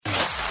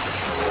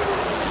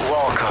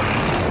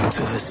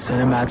into the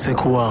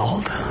cinematic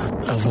world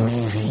of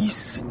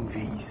movies.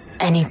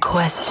 Any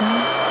questions?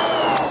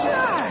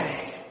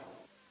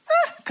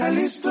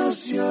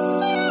 Callisto's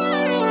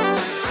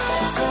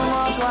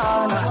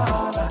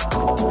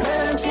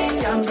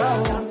plenty and go.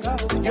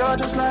 You're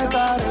just like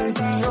a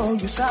radio.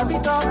 You sabi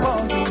talk,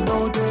 but you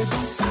know they do.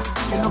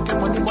 You know the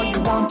money, but you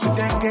want to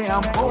dengue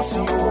and post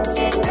you.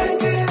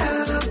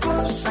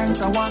 Signs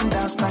and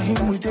wonders, now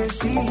him with the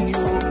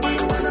CEO.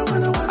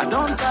 I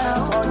don't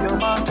tire for your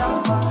matter.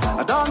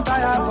 I don't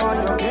tire for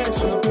your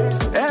case.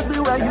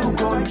 Everywhere you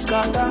go, you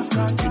scatter.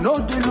 You know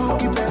the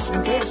look, you best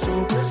in face.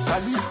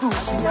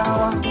 Callisto's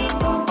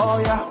oh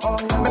yeah.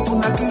 Me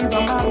puna give a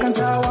man and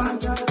jawa.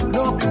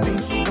 No people,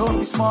 no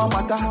be small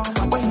matter.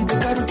 When you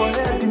carry for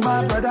head,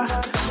 my brother.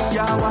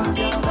 Yawa,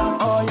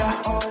 oh yeah.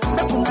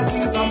 Me puna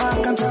give a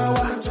man and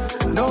jawa.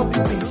 No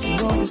people,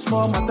 no be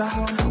small matter.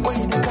 When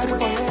you carry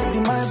for head,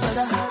 my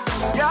brother.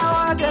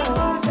 Yawa,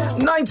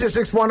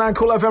 96.9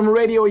 Cool FM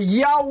Radio.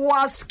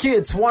 Yawa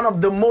skits, one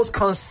of the most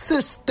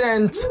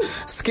consistent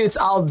skits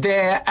out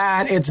there,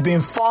 and it's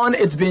been fun.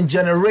 It's been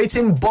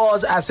generating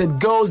buzz as it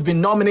goes.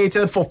 Been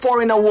nominated for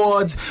foreign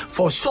awards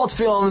for short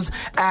films,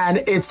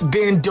 and it's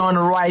been done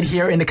right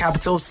here in the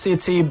capital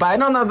city by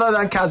none other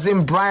than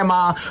Kazim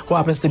Brima, who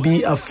happens to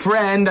be a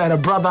friend and a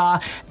brother.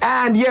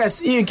 And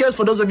yes, in case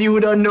for those of you who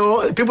don't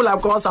know, people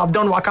of course have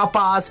done Waka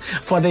Pass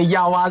for the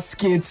Yawa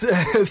skit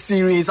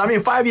series. I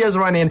mean, 5 years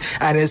running,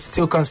 and it's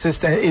still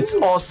consistent. It's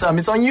awesome.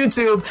 It's on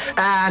YouTube,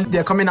 and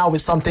they're coming out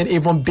with something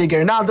even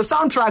bigger. Now, the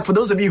soundtrack, for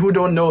those of you who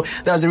don't know,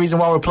 that's the reason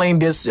why we're playing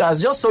this,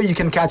 just so you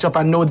can catch up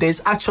and know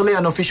there's actually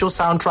an official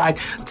soundtrack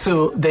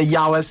to the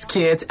Yawa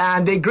skit,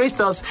 and they graced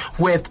us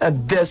with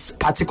this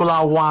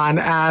particular one.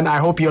 And I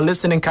hope you're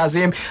listening,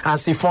 Kazim and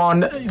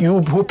Sifon,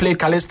 you who played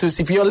Callistus.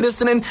 If you're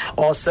listening,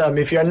 awesome.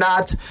 If you're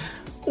not,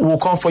 we'll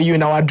come for you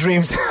in our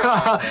dreams.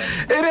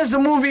 It is the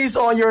movies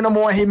on your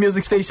number one hit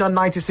music station,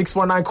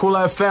 96.9 Cool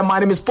FM. My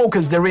name is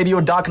Focus, the Radio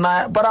Dark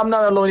Knight, but I'm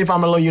not alone. If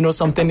I'm alone, you know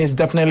something is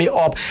definitely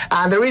up.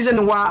 And the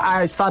reason why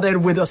I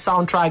started with a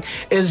soundtrack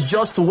is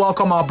just to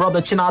welcome our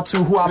brother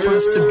Chinatu, who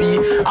happens to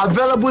be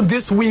available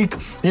this week.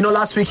 You know,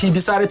 last week he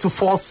decided to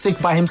fall sick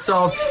by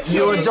himself.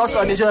 He was just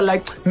on the show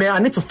like, man, I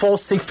need to fall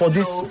sick for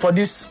this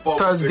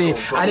Thursday.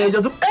 And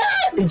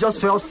he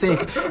just fell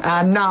sick.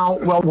 And now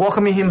we're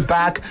welcoming him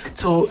back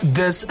to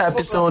this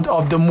episode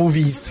of the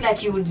movies.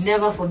 Like you would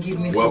never forgive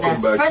me for that.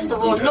 First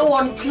of all, no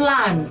one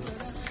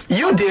plans.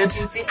 You did.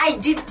 I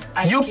did.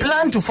 You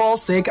planned to fall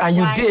sick, and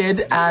you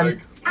did,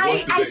 and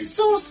I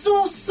so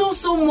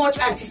much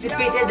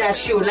anticipated that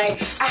show.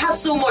 Like, I had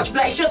so much.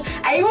 Like, just,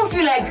 I even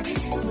feel like,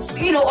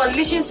 you know,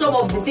 unleashing some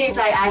of the things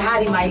I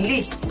had in my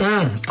list.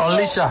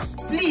 Unleasha.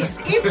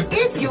 Please,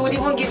 if you would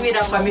even give me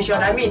that permission.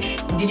 I mean,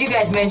 did you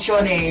guys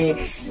mention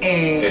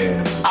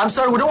I'm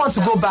sorry, we don't want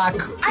to go back.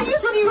 Are you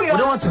serious? We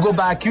don't want to go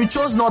back. You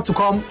chose not to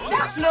come.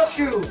 That's not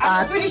true.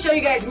 I'm pretty sure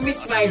you guys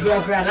missed my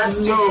gra.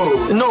 That's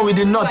true. No, we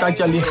did not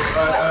actually.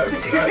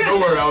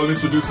 Don't worry, I'll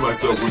introduce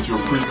myself with your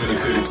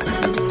premeditated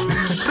sickness.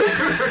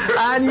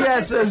 And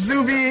yes,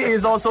 Zubi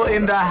is also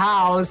in the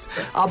house.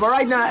 But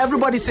right now,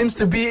 everybody seems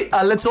to be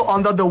a little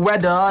under the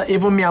weather.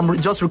 Even me, I'm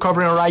just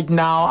recovering right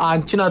now.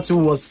 And Chinatu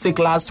was sick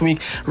last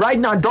week. Right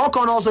now,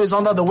 Dorkon also is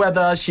under the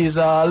weather. She's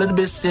a little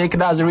bit sick.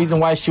 That's the reason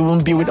why she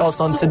won't be with us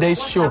on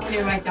today's show.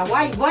 Right now?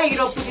 Why are you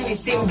not putting the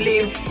same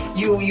blame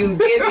you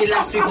gave me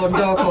last week on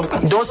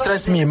Dorkon? Don't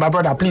stress me, my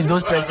brother. Please don't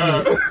stress me.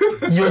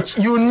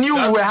 You knew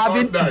we were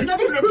having. Nice. No,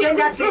 this is a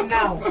gender thing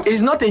now.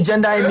 It's not a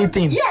gender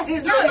anything. Yes,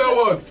 it's not. Gender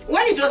what?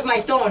 When it was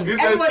my turn,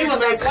 everybody was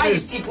like, "Why you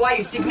sick? Why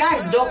you sick?" Now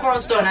it's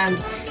Dorkon's turn, and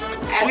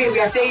I mean we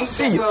are saying.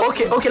 See,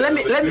 okay. Let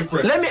me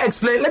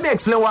explain. Let me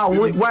explain why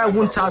I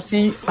won't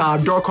see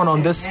Dorkon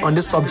on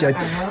this subject.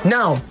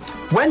 Now,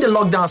 when the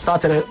lockdown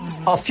started,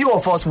 a few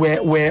of us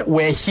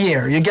were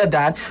here. You get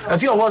that? A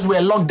few of us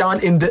were locked down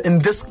in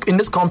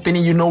this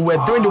company. You know,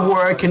 we're doing the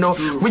work. You know,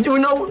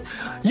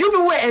 you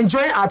were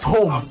enjoying at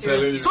home.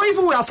 So if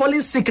we are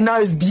falling sick now,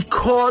 it's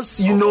because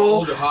you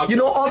know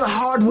all the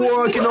hard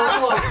work. You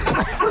know.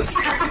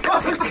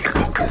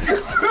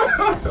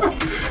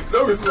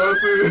 That was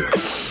smarter.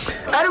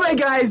 Anyway,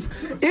 guys,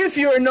 if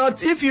you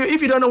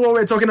don't know what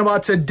we're talking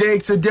about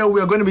today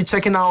we are going to be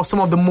checking out some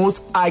of the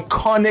most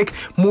iconic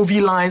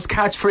movie lines,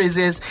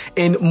 catchphrases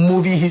in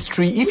movie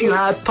history. If you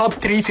have top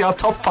 3, if you have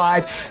top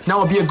 5, now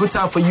will be a good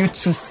time for you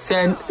to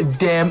send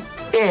them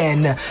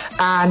in.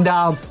 And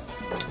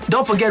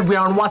don't forget, we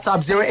are on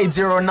WhatsApp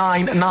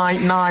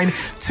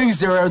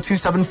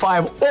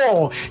 08099920275,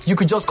 or you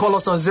could just call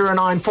us on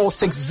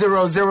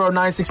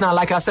 0946000969.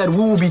 Like I said, we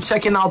will be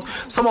checking out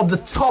some of the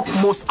top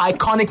most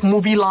iconic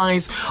movie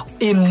lines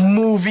in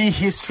movie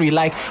history.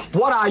 Like,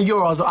 what are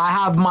yours? I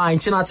have mine.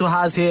 Chinatu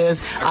has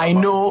his. I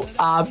know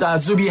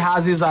Zubi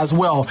has his as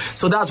well.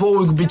 So that's what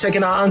we'll be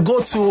checking out. And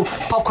go to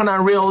Popcorn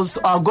and Reels.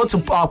 Go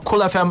to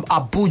Cool FM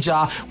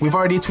Abuja. We've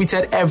already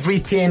tweeted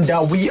everything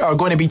that we are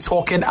going to be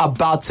talking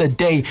about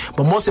today.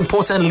 But most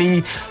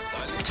importantly,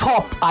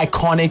 top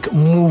iconic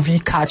movie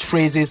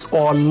catchphrases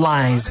or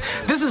lines.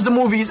 This is the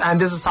movies, and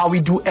this is how we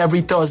do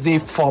every Thursday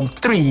from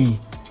 3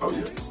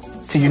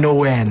 till you know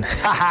when.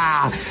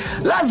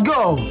 Let's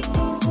go.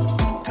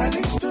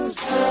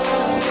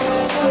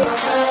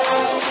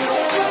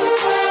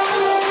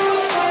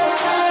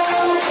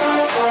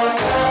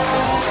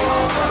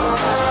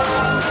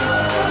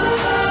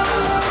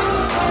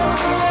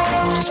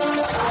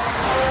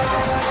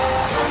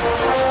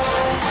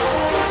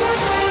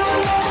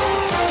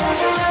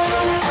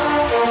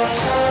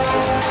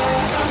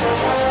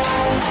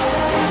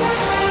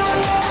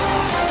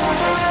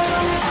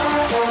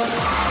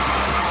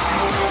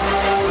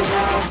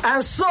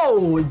 And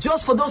so,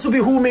 just for those of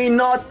you who may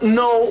not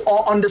know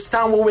or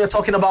understand what we are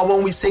talking about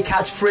when we say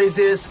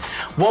catchphrases,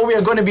 what we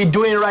are going to be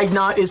doing right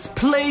now is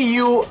play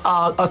you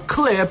a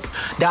clip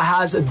that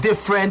has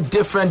different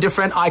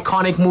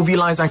iconic movie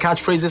lines and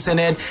catchphrases in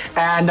it.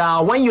 And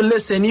when you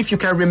listen, if you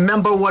can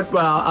remember what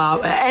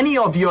any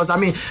of yours, I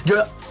mean,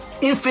 your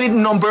infinite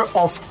number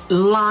of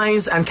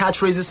lines and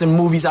catchphrases in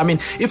movies. I mean,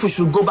 if we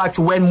should go back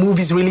to when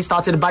movies really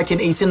started back in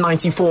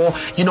 1894,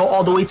 you know,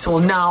 all the way till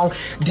now,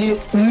 the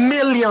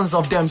millions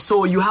of them.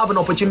 So you have an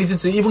opportunity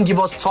to even give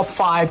us top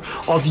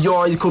 5 of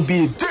yours. It could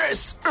be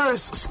 "This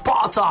is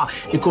Sparta."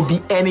 It could be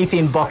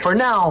anything. But for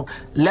now,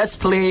 let's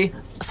play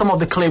some of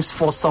the clips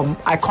for some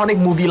iconic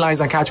movie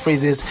lines and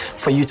catchphrases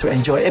for you to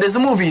enjoy. It is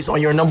the movies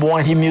on your number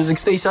one hit music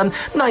station,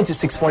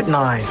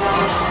 96.9.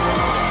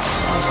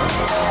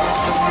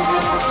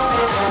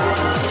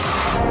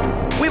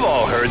 We've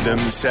all heard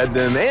them, said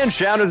them, and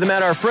shouted them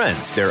at our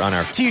friends. They're on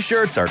our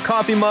t-shirts, our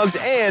coffee mugs,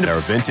 and our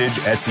vintage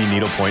Etsy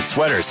needlepoint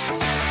sweaters.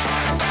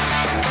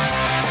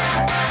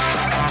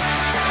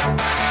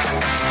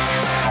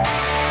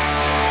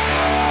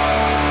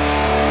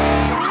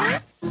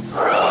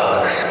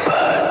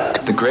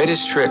 Rosebud. The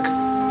greatest trick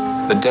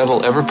the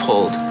devil ever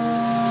pulled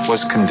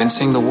was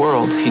convincing the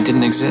world he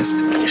didn't exist.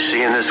 You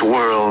see, in this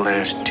world,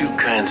 there's 2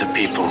 kinds of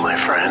people, my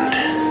friend.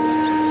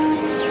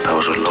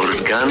 Those with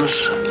loaded guns,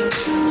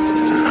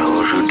 and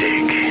those who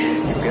dig.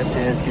 You've got to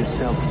ask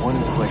yourself one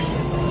question.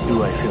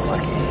 Do I feel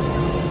lucky?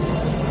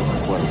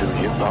 Well, do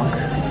you, Buck?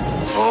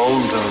 All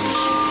those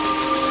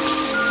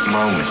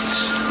moments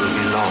will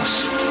be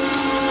lost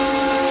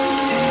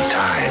in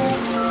time.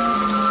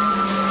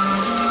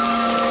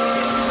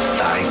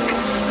 Like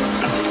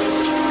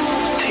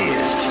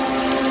tears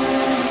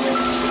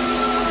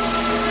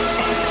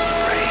in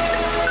rain.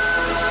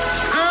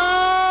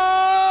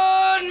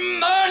 Good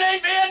morning,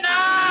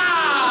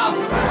 Vietnam!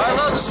 I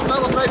love the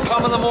smell of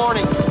napalm in the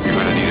morning. You're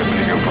gonna need a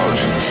bigger boat.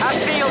 I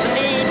feel the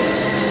need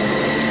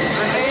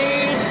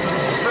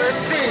for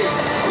speed.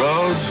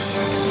 Roads?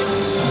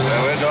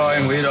 Where we're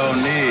going, we don't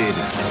need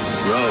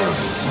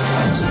roads.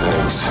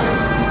 Snakes.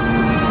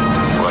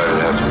 Why did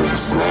it have to be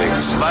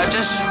snakes?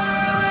 Badges?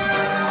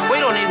 We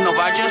don't need no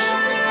badges.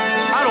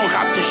 I don't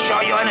have to show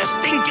you any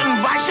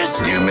stinking badges.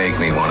 You make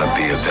me want to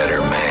be a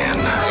better man.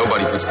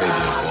 Nobody puts baby in a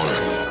corner.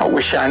 I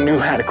wish I knew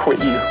how to quit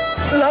you.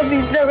 Love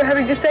means never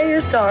having to say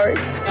you're sorry.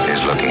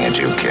 He's looking at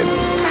you, kid.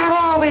 I've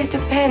always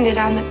depended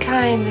on the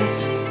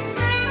kindness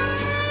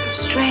of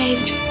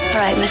strangers. All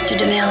right, Mr.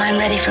 DeMille, I'm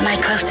ready for my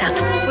close-up.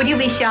 Would you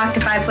be shocked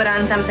if I put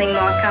on something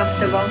more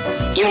comfortable?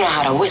 You know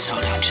how to whistle,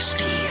 don't you,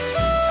 Steve?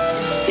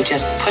 You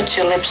just put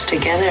your lips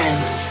together and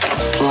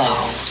blow.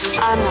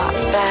 I'm not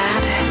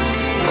bad.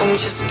 I'm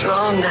just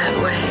drawn that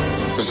way.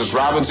 Mrs.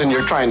 Robinson,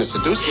 you're trying to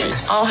seduce me.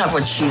 I'll have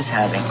what she's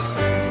having.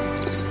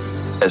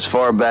 As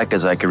far back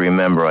as I can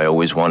remember, I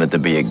always wanted to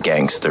be a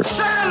gangster.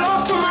 Say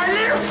hello to my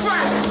little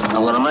friend.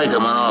 I'm gonna make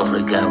him an offer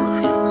he can't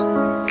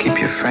refuse. Keep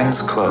your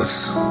friends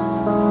close,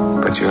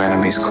 but your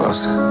enemies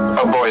closer.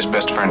 A boy's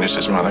best friend is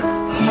his mother. I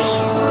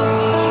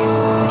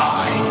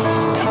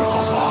am your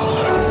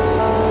father.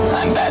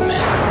 I'm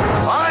Batman.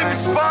 I'm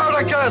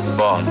Spartacus!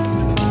 Bond.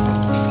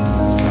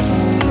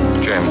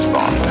 James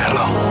Bond.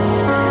 Hello.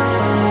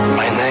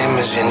 My name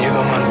is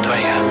Inigo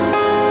Montoya.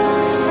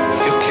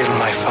 You killed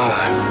my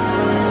father.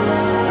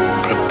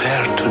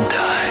 Prepare to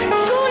die.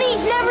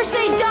 Goonies never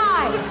say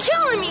die. You're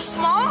killing me,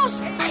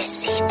 Smalls. I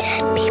see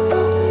dead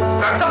people.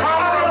 That the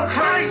power of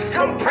Christ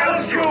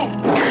compels you.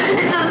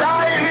 It's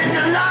alive! It's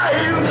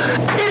alive!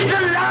 It's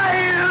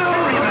alive!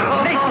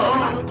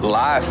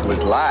 Life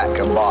was like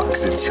a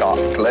box of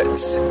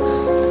chocolates.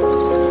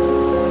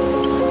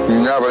 You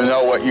never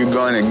know what you're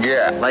going to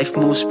get. Life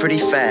moves pretty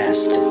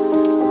fast.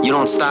 You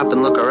don't stop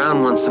and look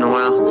around once in a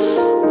while,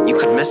 you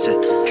could miss it.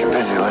 Get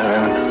busy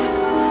living.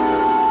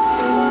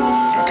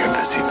 Or get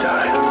busy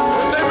dying.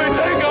 They may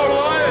take our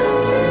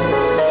lives,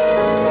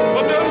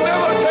 but they'll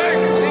never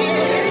take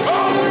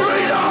our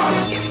freedom.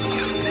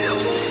 You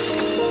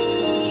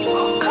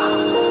will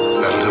come.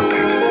 That'll do,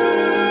 Pig.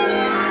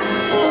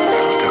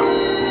 That'll do.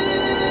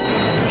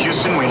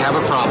 Houston, we have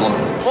a problem.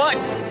 What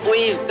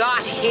we've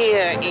got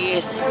here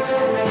is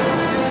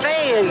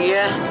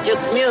failure to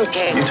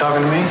communicate. You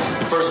talking to me?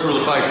 The first rule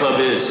of Fight Club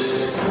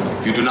is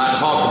you do not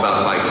talk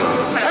about Fight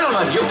Club.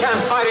 Gentlemen, you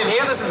can't fight in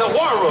here. This is the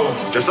war room.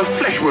 Just a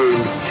flesh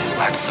wound.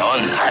 Wax on,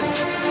 hat.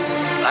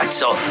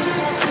 Wax off.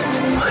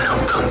 I know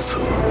Kung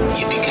Fu.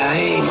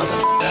 Yippee-ki-yay,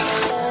 motherfucker.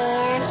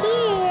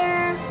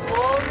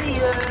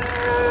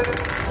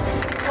 Warriors,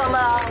 come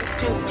out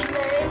to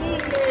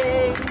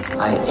play.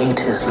 I I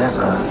ate his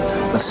liver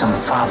with some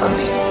fava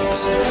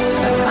beans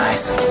and a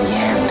nice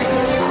Chianti.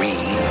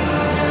 Green,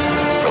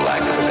 for lack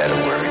of a better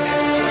word,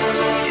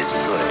 is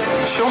good.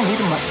 Show me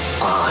the money.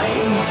 I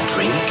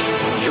drink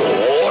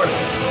your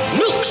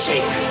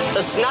milkshake.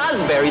 The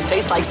snozberries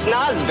taste like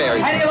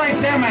snozberries. How do you like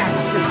them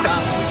apples?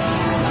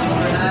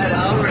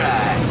 All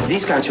right.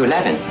 These go to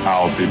 11.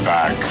 I'll be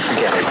back.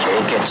 Forget it,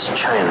 Jake. It's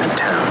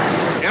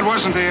Chinatown. It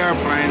wasn't the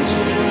airplanes.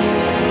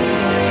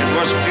 It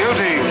was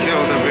beauty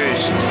killed the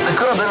beast. I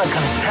could have been a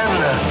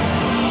contender.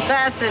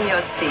 Fasten your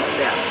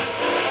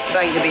seatbelts. It's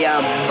going to be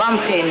a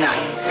bumpy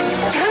night.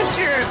 Take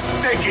your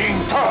stinking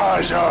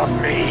paws off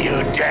me,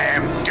 you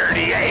damn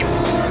dirty ape!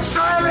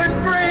 Silent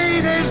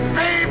breed is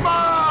people!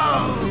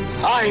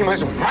 I'm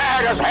as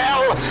mad as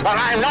hell, and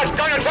I'm not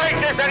gonna take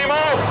this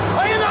anymore!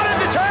 Are you not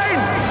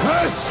entertained?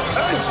 This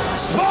is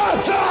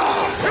Sparta!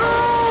 You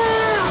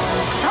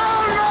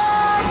shall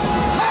not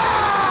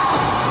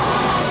pass!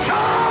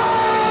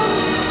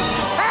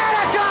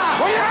 Attica!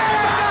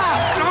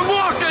 I'm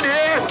walking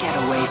here! Get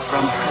away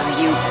from her,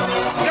 you.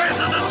 Get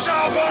to the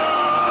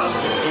chopper!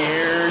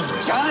 Here's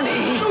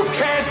Johnny. You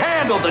can't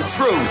handle the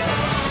truth!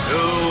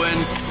 To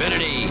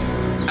infinity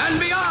and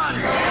beyond.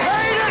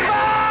 Rated by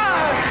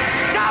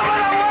Top of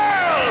the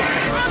world!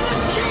 I'm the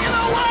king of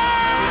the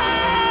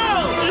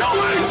world! You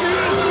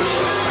idiot!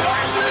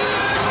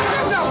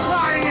 There's no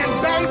flying in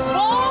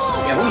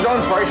baseball! Yeah, who's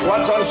on first?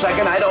 What's on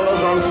second? I don't know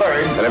who's on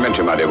third.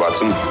 Elementary, my dear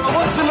Watson.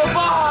 What's in the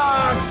box?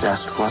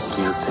 Just what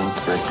do you think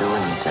you're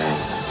doing,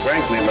 Dave?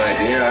 Frankly, my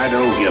dear, I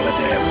don't give a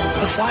damn.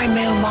 But why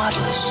male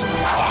models?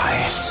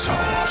 Why so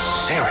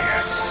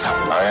serious?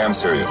 I am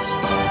serious.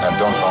 And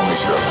don't call me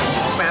Shirley.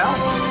 Well,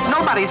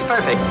 nobody's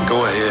perfect.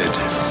 Go ahead.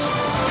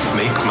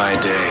 Make my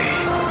day.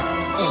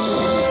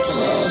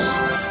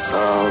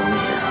 Phone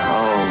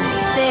home.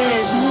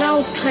 There's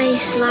no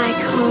place like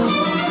home.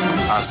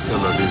 Hasta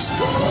la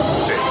vista,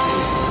 baby.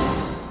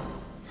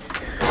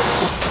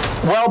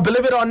 Well,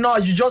 believe it or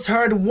not, you just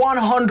heard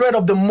 100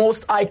 of the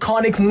most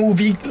iconic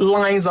movie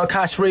lines or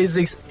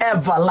catchphrases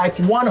ever. Like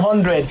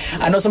 100.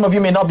 I know some of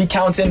you may not be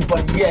counting,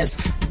 but yes,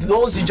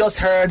 those you just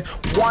heard,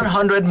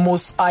 100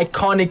 most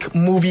iconic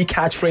movie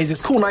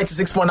catchphrases. Cool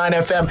 96.9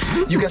 FM.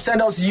 You can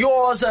send us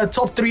yours,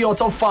 top 3 or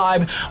top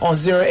 5 on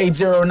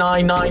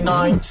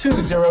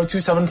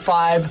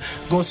 08099920275.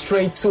 Go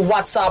straight to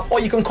WhatsApp,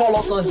 or you can call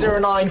us on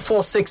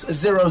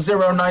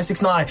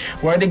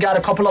 0946000969. We already got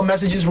a couple of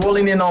messages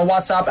rolling in on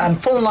WhatsApp, and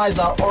phone lines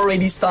are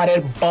already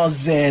started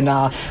buzzing.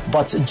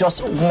 But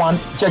just one,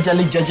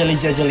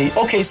 jejely.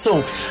 Okay,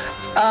 so,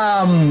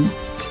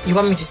 You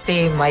want me to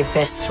say my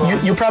best one?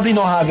 You probably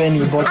don't have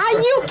any, but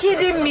are you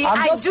kidding me?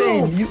 I do.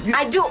 Saying,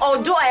 I do.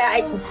 Although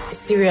I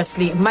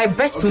seriously, my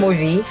best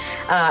movie.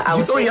 You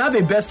have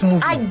a best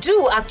movie. I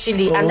do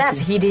actually, and that's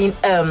Hidden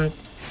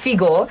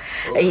Figure.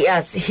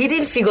 Yes,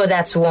 Hidden Figure.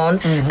 That's one,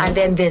 and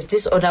then there's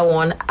this other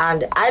one,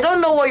 and I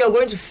don't know what you're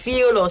going to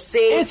feel or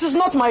say. It is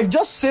not my.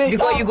 Just say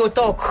because you go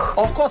talk.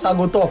 Of course, I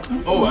go talk.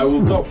 Oh, I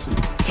will talk too.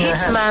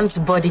 Hitman's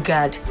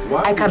Bodyguard.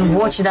 I can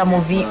watch that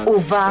movie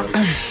over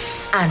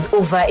and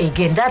over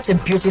again. That's a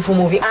beautiful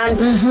movie, and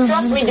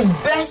trust me, the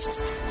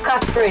best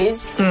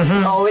catchphrase,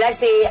 or will I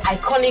say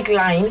iconic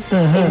line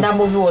in that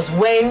movie was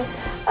when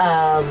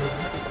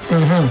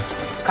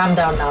calm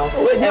down now.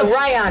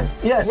 Ryan.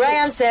 Yes.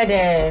 Ryan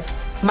said,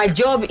 my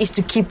job is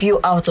to keep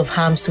you out of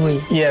harm's way.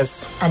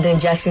 Yes. And then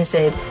Jackson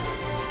said,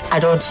 I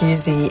don't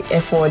use the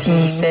F word.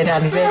 He said,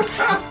 and he said,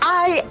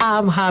 I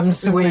am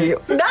harm's way.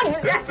 That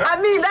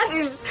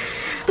is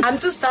I'm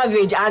too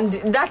savage, and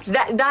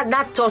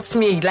that taught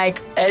me,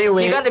 like,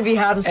 anyway, you gotta be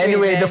harm's way.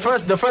 Anyway, the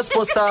first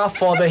poster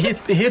for the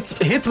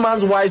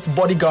Hitman's Wife's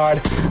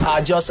Bodyguard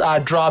just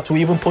dropped.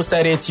 We even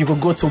posted it. You could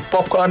go to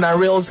Popcorn and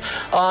Reels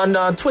on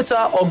Twitter,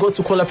 or go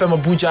to Cool FM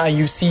Abuja, and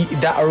you see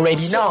that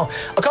already. Now,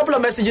 a couple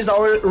of messages are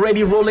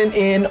already rolling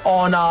in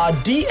on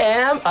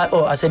DM.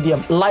 I said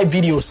DM, live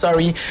video,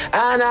 sorry.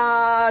 And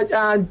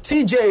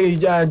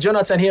TJ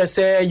Jonathan here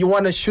say, you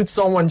want to shoot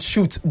someone,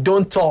 shoot,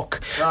 don't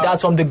talk.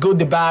 That's from The Good,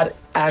 the Bad,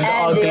 and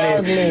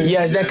ugly.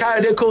 Yes, then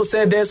Kayode Cole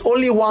said, there's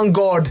only one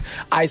God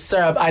I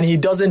serve, and he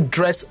doesn't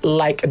dress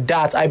like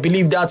that. I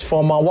believe that's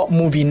from what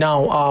movie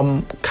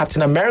now?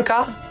 Captain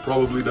America?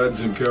 Probably that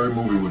Jim Carrey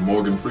movie with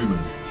Morgan Freeman.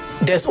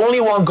 There's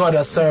only one God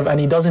I serve, and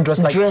he doesn't dress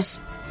like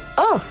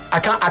Oh,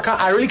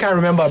 I really can't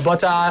remember, but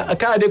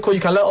Kayode Cole,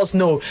 you can let us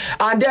know.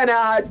 And then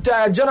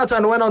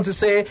Jonathan went on to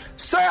say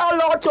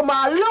hello to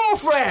my little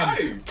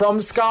friend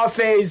from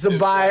Scarface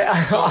by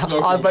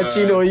Al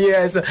Pacino.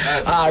 Yes,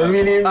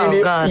 really,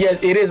 yes,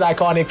 it is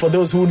iconic for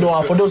those who know,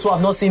 and for those who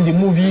have not seen the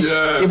movie.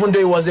 Yes. Even though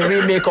it was a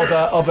remake of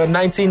a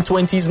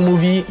 1920s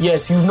movie,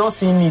 yes, you've not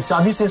seen it.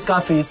 Have you seen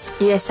Scarface?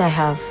 Yes, I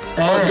have.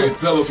 Okay,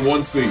 tell us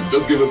one scene.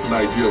 Just give us an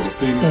idea of a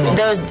scene.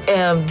 There was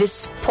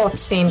this port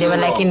scene. They were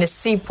like in the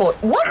seaport.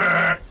 What?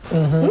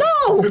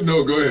 No.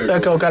 No, go ahead.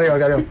 Okay, carry on.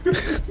 Go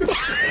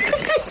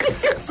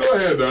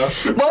ahead, now.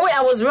 But wait,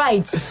 I was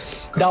right.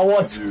 That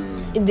what?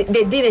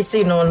 They did a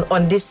scene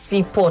on this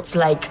seaport,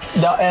 like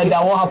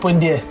that. What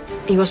happened there?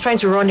 he was trying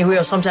to run away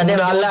or something. And then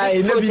there was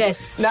this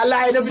protest.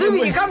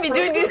 Zumi, you can't be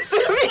doing this to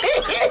me.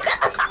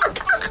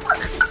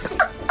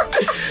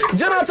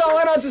 Jonathan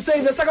went on to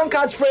say the second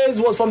catchphrase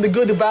was from The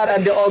Good, the Bad,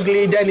 and the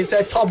Ugly. Then he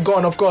said Top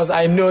Gun, of course,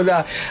 I know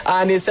that.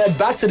 And he said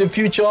Back to the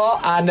Future.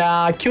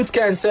 And Cute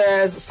Ken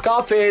says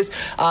Scarface,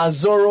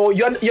 Zorro.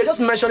 You're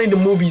just mentioning the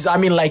movies. I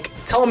mean, like,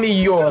 tell me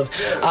yours.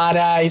 And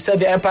he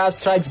said The Empire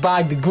Strikes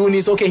Back, The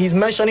Goonies. Okay, he's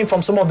mentioning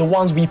from some of the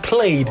ones we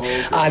played.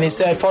 Okay. And he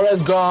said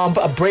Forrest Gump,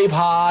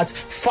 Braveheart,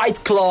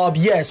 Fight Club.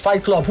 Yes,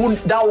 Fight Club.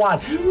 That one.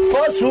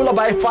 First rule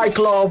about Fight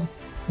Club.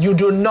 You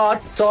do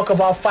not talk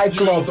about Fight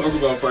Club.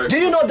 Do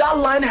you know that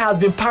line has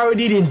been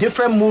parodied in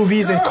different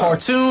movies and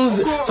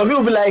cartoons? Some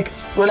people be like,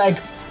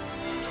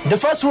 the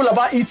first rule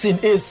about eating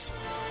is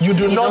you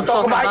do not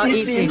talk about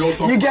eating.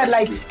 You get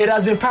like, it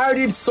has been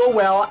parodied so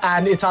well,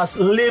 and it has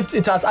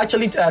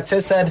actually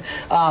tested,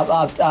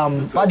 how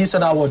do you say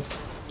that word?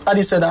 How do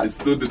you say that? It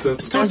stood the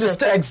test.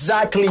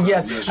 Exactly,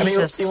 yes. I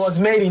mean, it was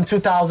made in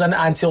 2000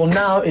 until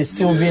now. It's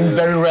still been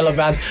very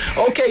relevant.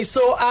 Okay,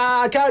 so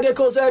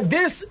Kaudeko said,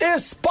 this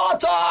is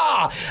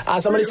Sparta.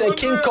 And somebody said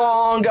King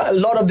Kong,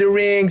 Lord of the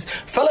Rings,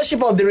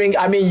 Fellowship of the Ring.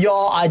 I mean,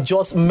 y'all are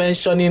just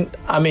mentioning,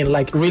 I mean,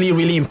 like really,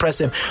 really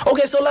impressive.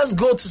 Okay, so let's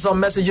go to some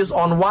messages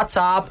on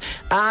WhatsApp.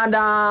 And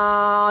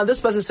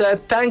this person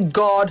said, thank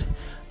God.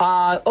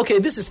 Okay,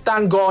 this is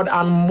Thank God,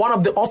 and one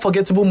of the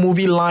unforgettable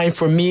movie line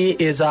for me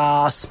is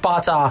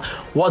Sparta.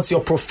 What's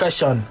your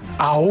profession?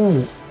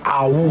 Ahoo.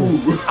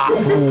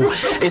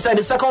 He said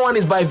the second one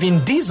is by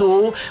Vin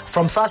Diesel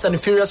from Fast and the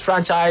Furious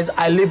franchise.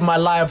 I live my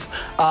life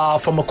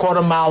from a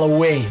quarter mile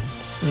away.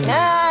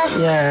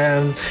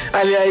 Yeah.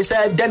 And he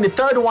said, then the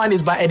third one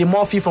is by Eddie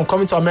Murphy from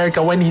Coming to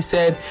America when he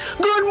said,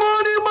 good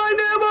morning, my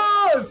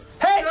neighbors.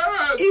 Hey,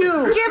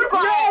 you. Keep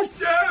quiet.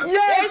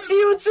 Yes,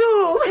 you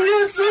too.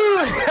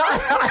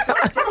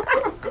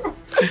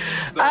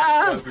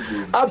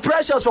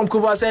 Precious from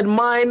Cuba said,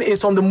 mine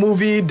is from the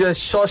movie The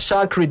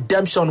Shawshank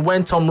Redemption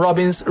when Tom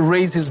Robbins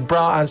raised his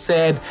brow and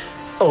said,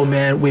 oh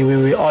man,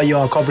 wait, all you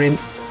are covering,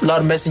 a lot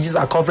of messages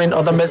are covering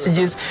other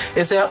messages.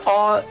 It said,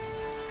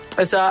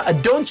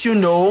 don't you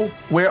know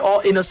we're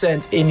all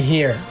innocent in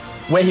here?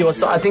 Where he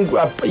was, I think,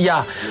 Morgan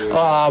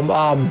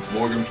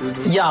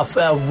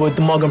Freeman. With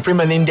Morgan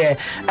Freeman in there.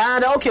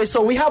 And okay,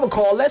 so we have a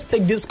call. Let's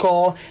take this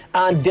call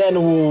and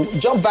then we'll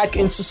jump back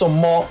into some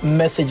more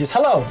messages.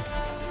 Hello.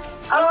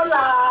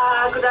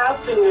 Hola, good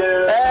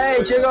afternoon. Hey,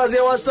 Chigozie,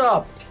 what's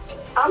up?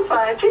 I'm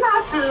fine.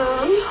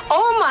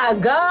 Oh my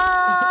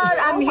God,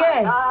 I'm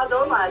here.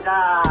 Oh my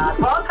God,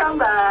 welcome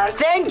back.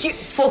 Thank you.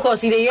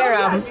 Focus in the year.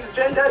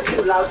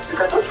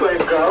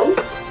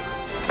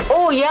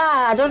 Oh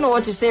yeah, I don't know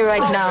what to say right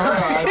now.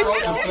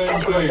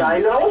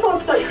 I also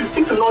thought you could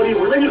speak to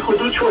Nollywood. Maybe you could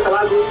do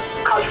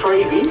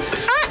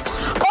catchphrase.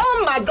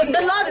 Oh my God,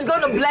 the Lord is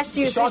going to bless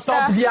you, Shut sister.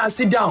 up, yeah,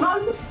 sit down.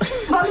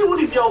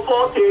 Nollywood is your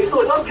forte,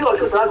 so don't give us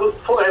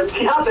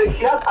she has an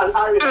area.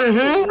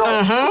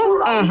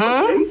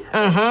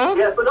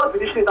 Yes, but don't be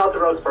dishing it out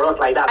for us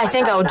like that. I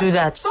think I'll do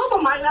that. Some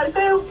of mine, I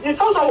say, the first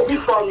one will be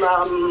from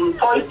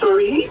Toy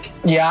Story.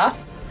 Yeah.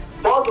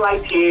 Buzz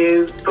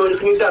Lightyear, To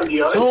Infinity and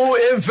Beyond. To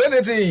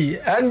Infinity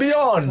and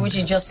Beyond. Which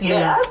is just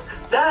Yes.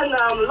 Then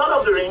Lord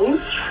of the Rings.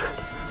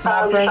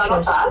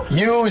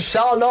 You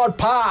shall not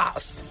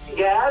pass.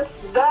 Yes.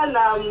 Then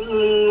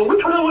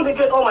which one would we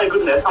get? Oh my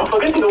goodness, I'm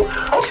forgetting.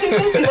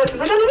 Okay,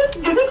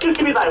 this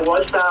series I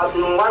watched,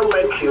 Why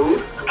Women Kill.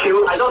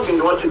 I don't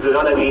think what to do the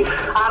other day.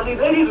 And the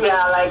ladies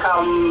were like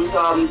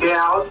they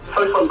are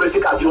first from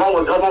basic as the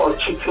husband was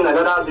cheating, and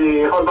the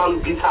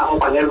husband beat her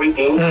up and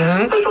everything.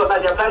 Mm-hmm. So it was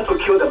like they're trying to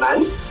kill the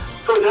man.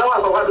 So the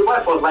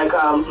wife was like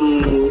God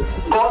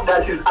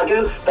that is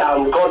against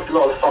God's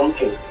law or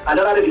something. And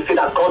then they say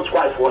that God's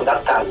wife will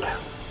understand.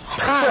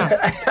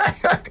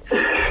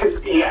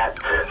 Yes.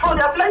 So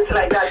there are plenty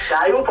like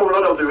that. Even from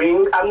Lord of the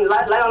Rings,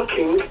 Lion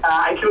King,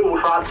 I Killed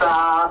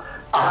Mufasa.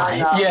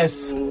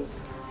 Yes.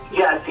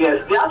 Yes.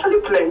 There are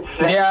actually plenty.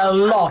 There are a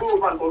lot.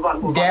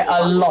 There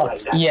are a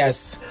lot.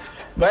 Yes.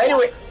 But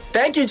anyway,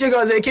 thank you,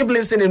 Chigozie. Keep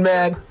listening,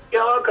 man.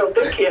 You're welcome.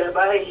 Take care.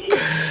 Bye.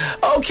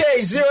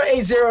 Okay,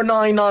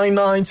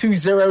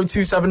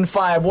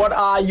 08099920275. What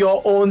are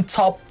your own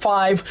top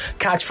 5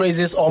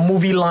 catchphrases or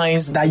movie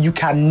lines that you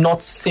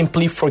cannot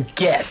simply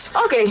forget?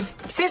 Okay,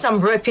 since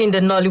I'm repping the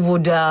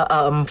Nollywood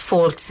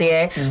folks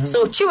here,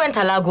 so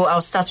Chiwentalago,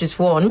 I'll start with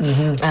one.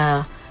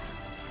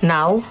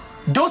 Now.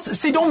 Don't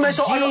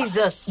mention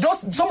Jesus.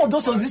 Some of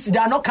those they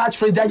are not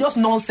catchphrases. They are just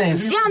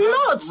nonsense. They are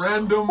not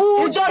random.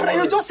 You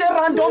just say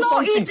random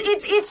something.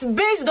 It's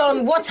based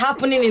on what's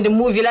happening in the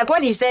movie. Like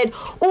when he said,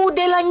 de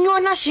la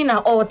nyona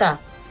shina altar.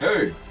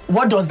 Hey.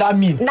 What does that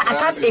mean? Nah, I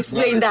can't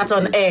explain that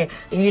on air.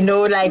 You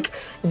know, like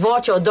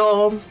watch your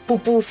door,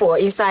 poo for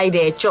inside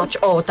the church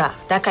altar,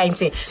 that kind of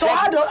thing. So like,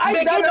 how does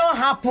it don't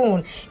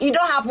happen? It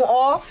don't happen.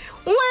 Or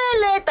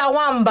when later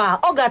wamba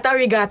or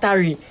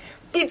gatari.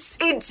 it's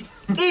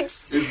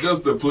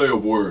just the play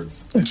of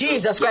words.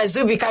 Jesus Christ,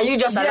 Zubi, can you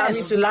just allow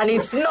me to learn?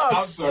 It's not.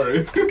 I'm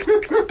sorry.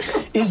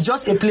 It's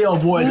just a play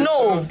of words.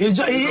 No. It's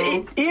just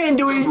he ain't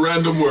doing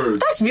random words.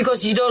 That's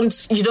because you don't.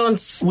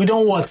 We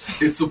don't what?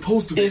 It's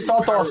supposed to be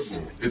insult a parable. us.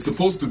 It's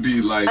supposed to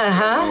be like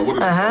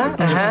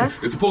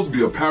It's supposed to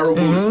be a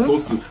parable. It's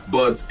supposed to,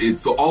 but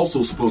it's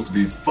also supposed to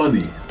be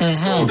funny.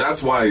 So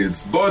that's why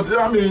it's. But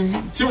I mean,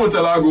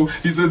 Chiwetalago,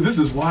 he says this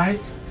is why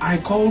I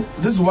do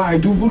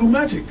voodoo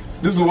magic.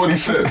 This is what he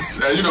says.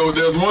 And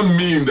there's one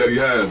meme that he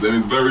has, and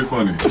it's very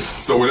funny.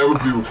 So whenever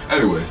people,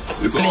 anyway,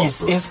 it's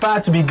please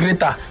inspired to be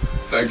greater.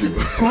 Thank you.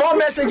 More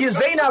messages.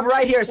 Zainab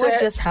right here said, what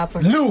just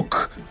happened?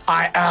 Luke,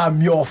 I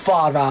am your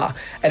father.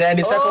 And then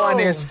the second one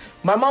is,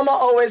 my mama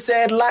always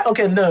said, like,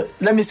 okay, no,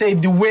 let me say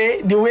the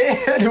way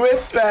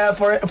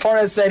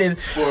Forrest said it.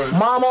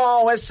 Mama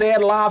always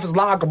said, life is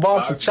like a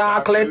box of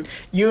chocolate.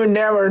 You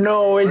never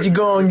know what you're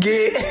going to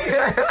get.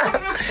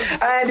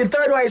 And the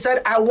third one, he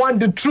said, I want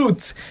the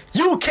truth.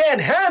 You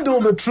can't handle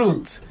the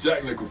truth.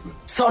 Jack Nicholson.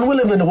 Son, we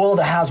live in a world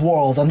that has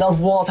walls, and those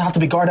walls have to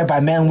be guarded by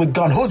men with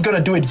guns. Who's going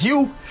to do it?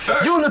 You?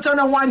 You,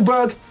 Lieutenant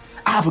Weinberg?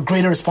 I have a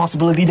greater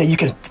responsibility that you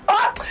can...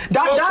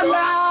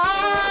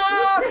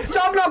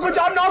 Job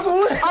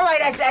knuckle. All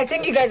right, I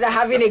think you guys are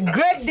having a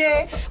great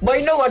day, but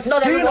you know what?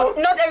 Not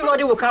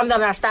everybody will come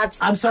down and start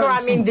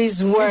cramming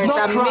these words.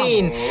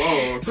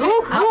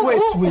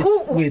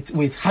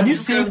 Wait. Have you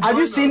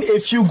seen A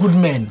Few Good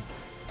Men?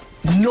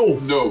 No.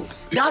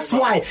 That's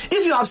why,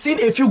 if you have seen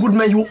A Few Good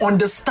Men, you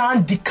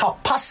understand the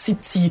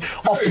capacity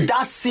of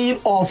that scene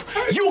of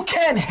you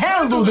can't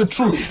handle the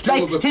truth.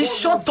 Like he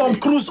shot Tom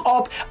Cruise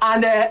up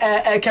and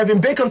Kevin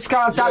Bacon's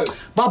character,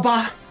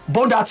 Baba.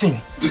 Bone that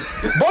thing.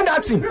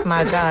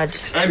 My God.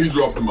 And he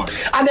dropped the mic.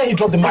 And then he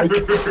dropped the mic.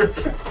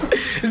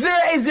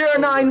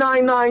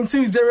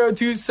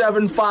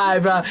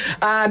 08099920275.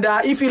 And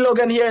if you look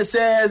in here, it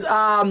says,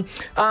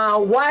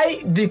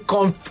 why the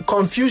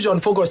confusion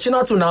focus?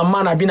 Chinatu na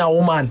man, I've been a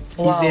woman.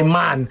 Wow. He's a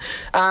man.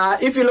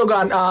 If you look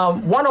at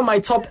one of my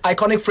top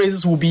iconic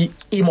phrases will be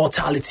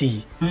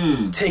immortality.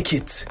 Take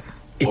it.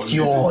 It's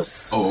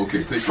yours. Oh,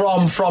 okay. Take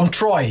it. From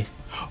Troy.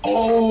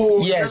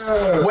 Oh yes,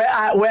 yeah.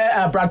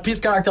 where Brad Pitt's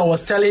character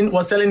was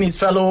telling his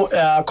fellow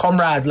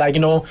comrade,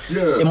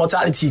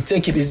 immortality,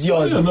 take it, it's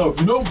yours. Enough.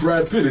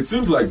 Brad Pitt. It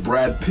seems like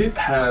Brad Pitt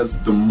has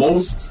the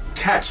most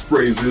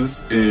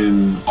catchphrases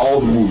in all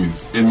the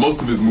movies, in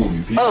most of his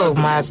movies. He has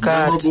the most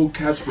memorable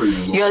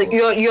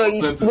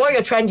catchphrases. What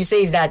you're trying to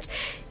say is that.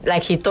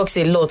 Like he talks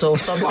a lot or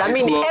something. I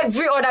mean,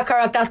 every other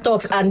character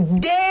talks,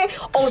 and they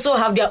also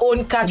have their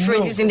own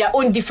catchphrases in their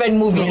own different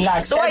movies.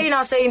 So why are you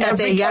now saying that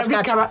he has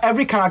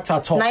every character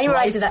talks?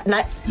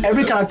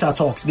 Every character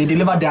talks. They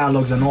deliver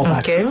dialogues and all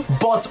that. Okay.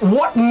 But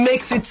what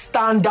makes it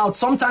stand out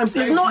sometimes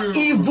is not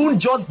even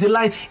just the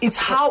line; it's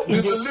how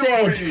it's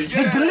said.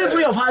 The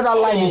delivery of how that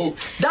line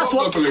is. That's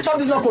what.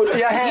 Something's not good.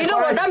 You know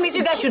what? That means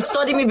you guys should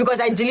study me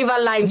because I deliver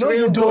lines. No,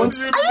 you don't.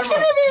 Are you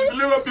kidding me?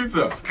 Deliver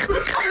pizza.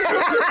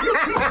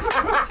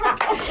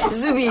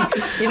 Zubi,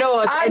 you know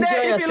what? And enjoy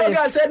then if yourself. you look,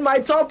 I said my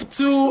top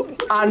 2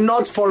 are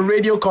not for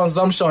radio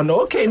consumption.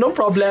 Okay, no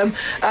problem.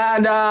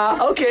 And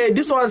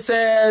this one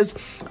says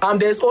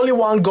there's only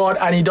one God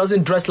and he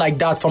doesn't dress like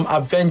that from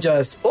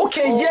Avengers.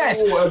 Okay,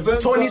 yes.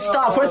 Tony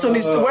Stark. Where Tony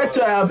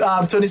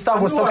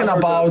Stark was talking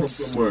about.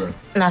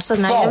 Nah, so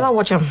now you never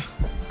watch him.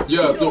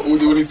 Yeah,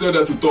 when he said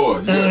that to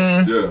Thor.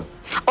 Yes, yeah.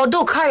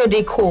 Although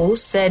Kayode Cole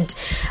said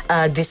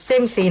the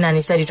same thing, and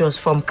he said it was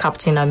from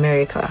Captain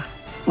America.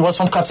 Was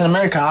from Captain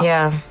America?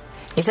 Yeah.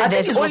 He said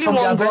there's only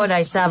one God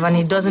I serve and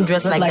he doesn't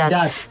dress like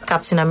that.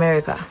 Captain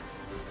America.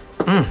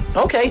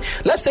 Okay,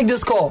 let's take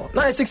this call.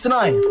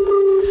 969.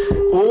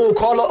 Oh,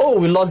 caller. Oh,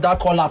 we lost that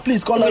caller.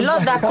 Please call us. We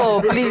lost that call,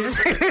 please.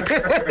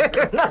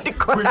 Not the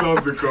call. We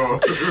lost the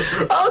call.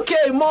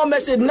 Okay, more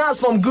message.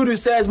 Nas from Guru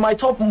says, my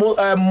top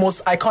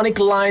most iconic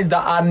lines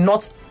that are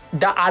not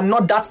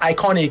that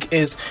iconic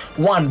is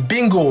 1.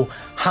 Bingo.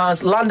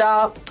 Hans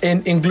Landa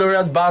in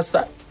Inglourious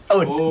Bastard.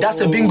 Oh, that's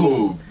a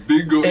bingo.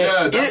 Bingo,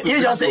 yeah. You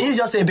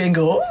just say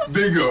bingo.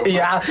 Bingo.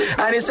 Yeah.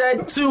 And he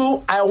said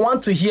 2, I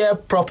want to hear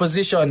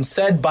proposition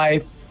said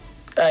by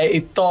a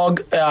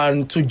thug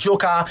to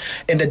Joker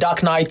in the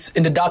Dark Knight.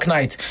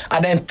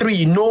 And then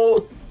 3,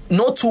 no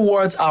 2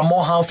 words are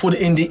more harmful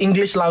in the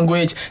English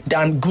language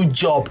than good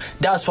job.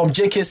 That's from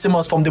J.K.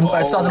 Simmons from the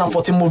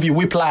 2014 movie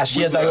Whiplash.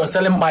 Yes, that he was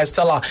telling my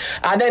Stella.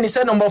 And then he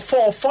said number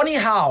 4, funny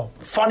how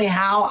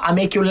I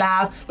make you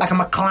laugh like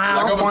I'm a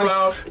clown. Like I'm a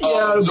clown.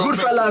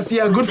 Goodfellas.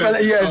 Yeah,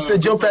 Goodfellas. Yes,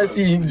 Joe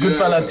Pesci,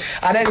 Goodfellas.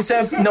 And then he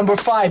said number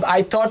 5,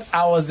 I thought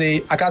I was I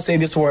can't say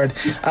this word.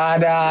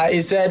 And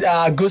he said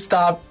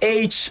Gustav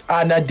H.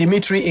 and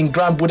Dimitri in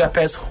Grand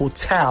Budapest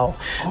Hotel.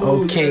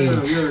 Okay.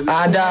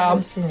 Yeah. And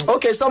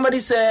okay, somebody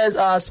said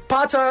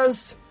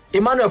Spartans,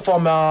 Emmanuel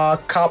from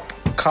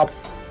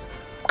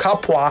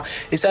Capua,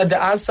 he said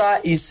the answer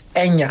is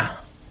Enya.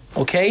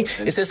 Okay?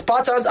 It says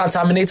Spartans and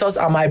Terminators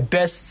are my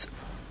best.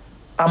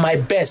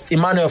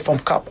 Emmanuel from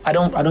Cap. I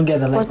don't get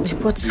the line.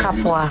 What's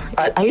Capua?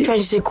 Are you trying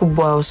to say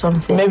Kubwa or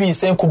something? Maybe he's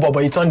saying Kubwa,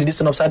 but he turned this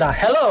one upside down.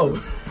 Hello.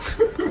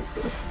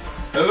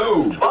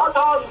 Hello.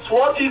 Spartans,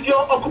 what is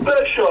your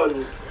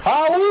occupation?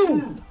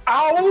 Ow!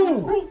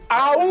 Ow!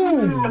 Ow!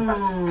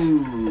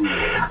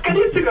 Can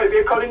you see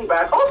they're coming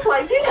back? Also,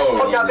 I think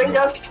for the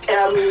Avengers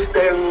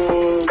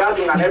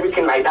garden and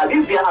everything like that,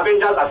 this year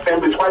Avengers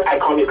Assembly is quite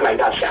iconic like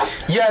that, yeah?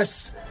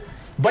 Yes.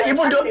 But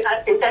even though in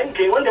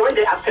Endgame, when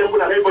they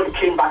assembled and everybody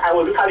came back, I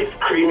was literally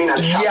screaming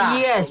and shouting. Yeah.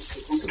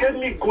 Yes. It gave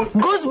me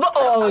goosebumps.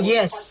 Oh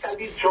yes,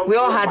 we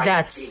all had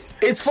that.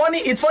 It's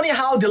funny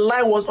how the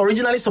line was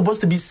originally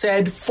supposed to be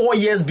said 4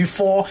 years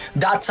before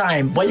that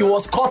time, but it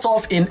was cut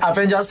off in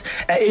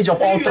Avengers: Age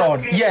of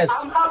Ultron. Yes.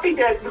 I'm happy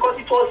that because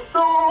it was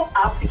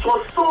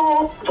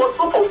so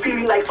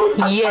fulfilling, like so.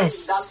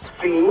 Yes. That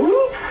thing.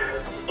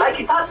 Like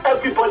it has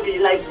everybody,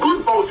 like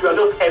goosebumps were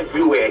just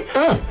everywhere.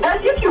 Then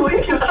if you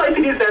try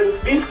to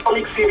this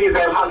comic series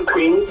Harley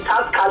Quinn, it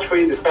has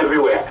catchphrases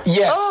everywhere.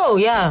 Yes. Oh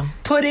yeah.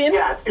 Put in.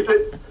 Yeah, it's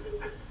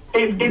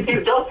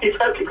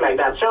epic like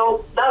that.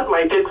 So that's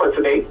my take for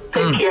today.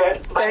 Take care.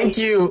 Bye. Thank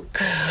you.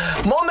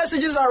 More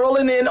messages are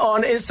rolling in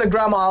on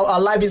Instagram, our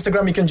live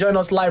Instagram. You can join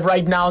us live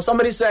right now.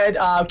 Somebody said,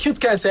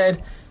 Cute Ken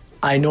said,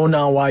 I know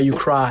now why you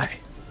cry.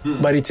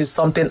 But it is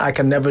something I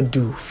can never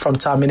do. From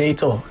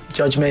Terminator,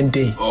 Judgment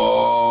Day.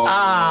 Oh,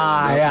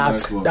 yeah.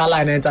 Nice that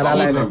line enter.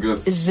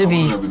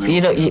 Zubi,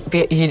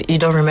 you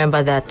don't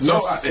remember that. No,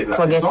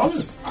 forget it's it.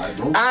 honest. I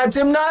don't. And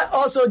Timna,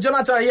 also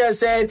Jonathan here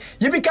said,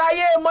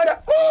 "Yippee-ki-yay,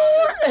 mother!"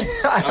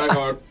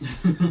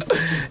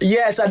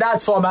 Yes, and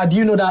that's from. Do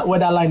you know that where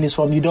that line is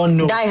from? You don't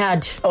know. Die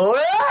Hard. Oh,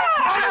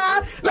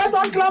 let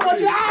us clap for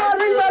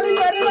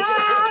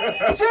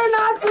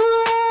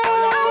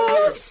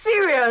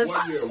serious.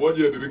 What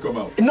year did it come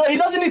out? No, he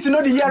doesn't need to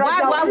know the year.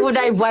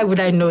 Why would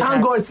I know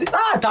thank that? God.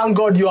 Thank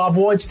God you have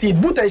watched it.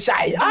 Boot and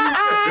shy.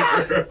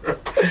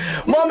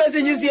 More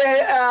messages here.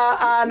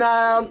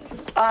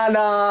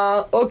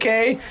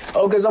 Okay.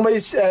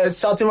 Somebody's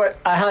shouting.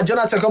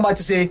 Jonathan come back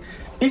to say,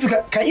 if you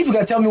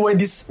can tell me when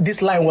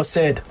this line was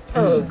said.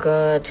 Oh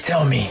God.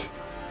 Tell me.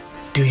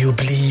 Do you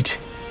bleed?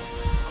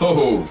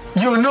 Oh.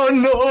 You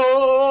don't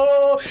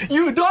know.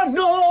 You don't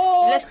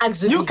know. Let's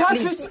ask Zubi. You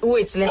can't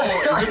wait.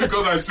 Let's. I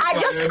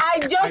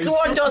just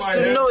want us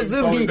to know,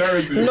 Zubi.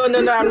 No.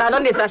 I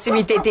don't need to see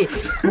me, Tete.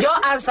 Your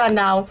answer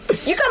now.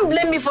 You can't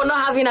blame me for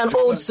not having an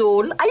old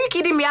soul. Are you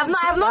kidding me? I've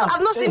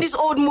not seen these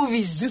old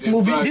movies. This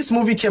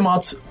movie came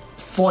out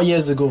 4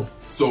 years ago.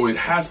 So it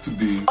has to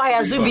be. Oh,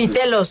 yeah, Zubi,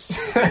 tell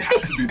us. It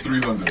has to be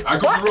 300. I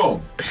could be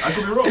wrong.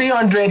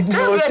 300.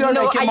 No,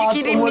 300 came out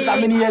almost how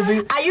many years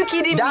ago? Are you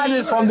kidding me? That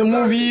is from the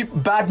movie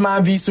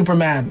Batman v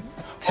Superman.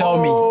 Tell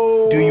me,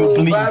 do you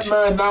bleed?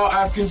 Batman now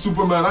asking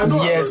Superman. I know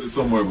I heard it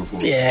somewhere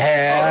before.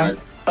 Yeah. Right.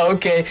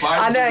 Okay.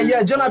 And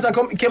then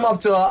Jonathan came up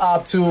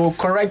to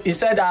correct. He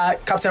said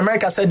Captain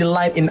America said the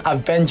line in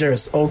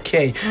Avengers.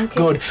 Okay.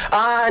 Good.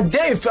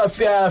 Dave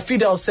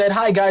Fidel said,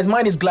 "Hi guys,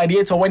 mine is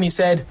Gladiator." When he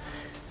said,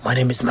 "My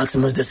name is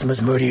Maximus Decimus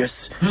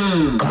Meridius,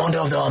 Commander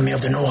of the Army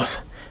of the North,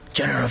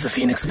 General of the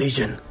Phoenix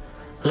Legion,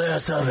 loyal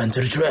servant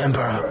to the true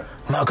Emperor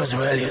Marcus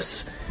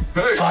Aurelius,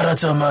 father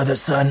to a murdered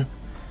son,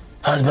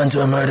 husband to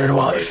a murdered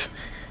wife,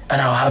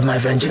 and I'll have my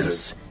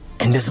vengeance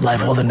in this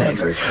life or the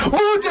next."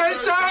 Boot and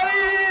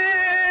shine!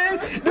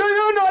 Do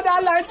you know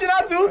that line,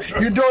 Chinatu?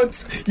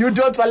 You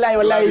don't. Wallahi.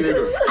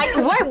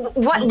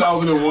 What?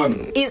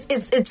 2001.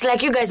 It's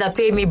like you guys are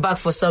paying me back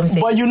for something.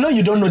 But you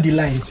don't know the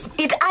lines.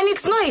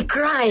 It's not a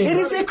crime. It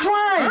is a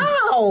crime.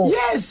 How?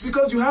 Yes,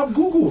 because you have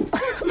Google.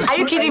 Are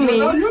you kidding me?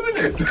 You're not using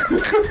it.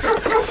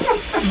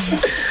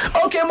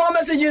 Okay, more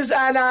messages.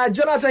 And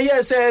Jonathan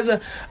here says,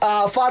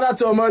 father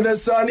to a murdered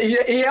son.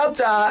 He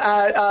helped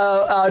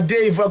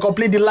Dave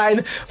complete the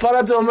line.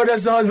 Father to a murdered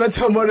son, husband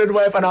to a murdered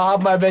wife, and I'll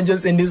have my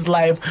vengeance in this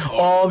life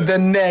or the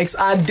next.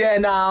 And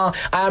then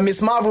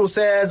Miss Marvel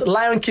says,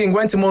 Lion King,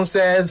 when Timon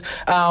says,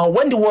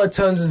 when the world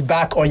turns its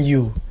back on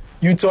you,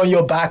 you turn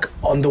your back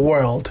on the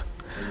world.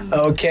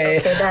 Okay.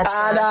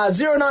 And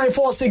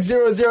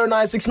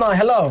 0946000969.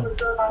 Hello.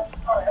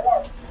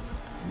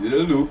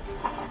 Hello.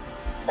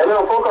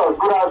 Hello, Focus.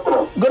 Good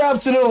afternoon. Good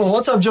afternoon.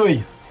 What's up,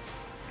 Joey?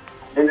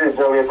 This is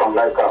Joey from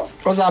Lightcam.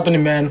 What's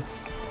happening, man?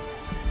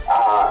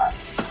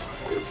 Guys,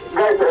 I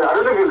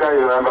don't know if you guys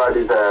remember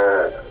this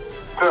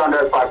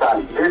 300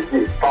 pattern. This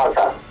is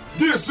Sparta.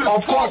 This is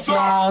of course,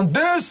 now.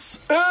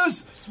 This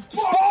is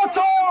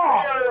Sparta!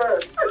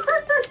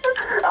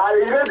 And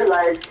you know,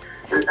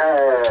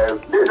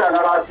 this is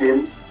another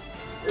thing.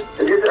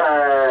 This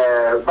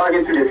Back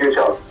into the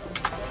Future.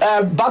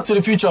 Back to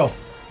the Future.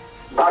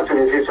 Back to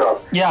the Future.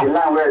 Yeah. The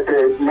line where it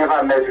says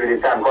never mess with the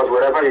time, because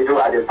whatever you do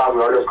at the past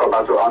will always come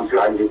back to haunt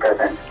you and the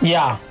present.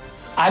 Yeah.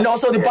 And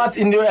also the part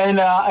in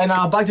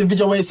Back to the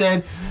Future where he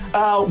said,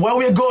 where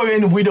we're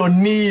going, we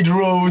don't need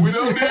roads. We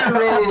don't need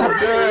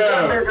roads,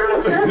 yeah.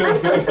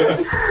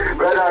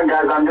 Well done,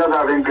 guys. I'm just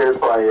having great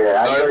fun here.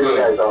 I know you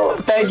guys all.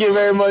 Thank you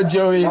very much,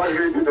 Joey.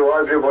 To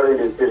everybody in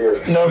the studio.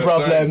 No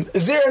problem.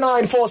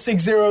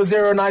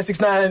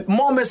 0946000969.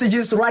 More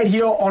messages right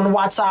here on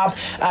WhatsApp,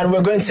 and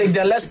we're going to take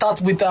them. Let's start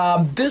with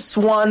this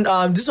one.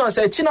 This one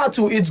said,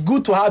 Chinatu, it's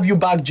good to have you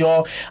back,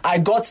 Joe. I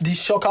got the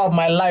shock of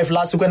my life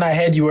last week when I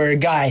heard you were a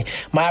guy.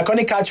 My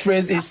iconic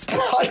catchphrase is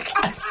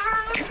Spartans.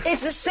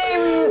 It's the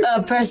same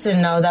person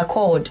now that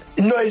called.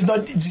 No, it's not.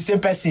 It's the same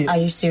person. Are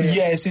you serious?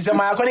 Yes, he said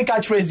my iconic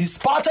catchphrase is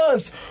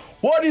Spartans.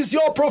 What is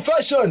your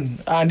profession?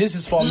 And this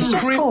is from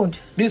Creme.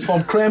 This is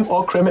from Creme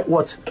or Creme.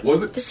 What?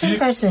 Was it the same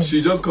person?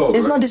 She just called.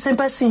 It's not the same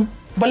person.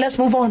 But let's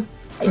move on.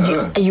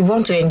 You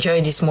want to enjoy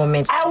this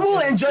moment? I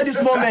will enjoy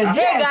this moment.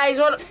 Hey guys,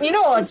 you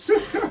know what?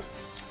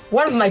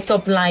 One of my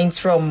top lines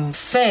from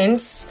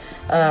Fence,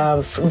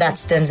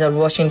 that's Denzel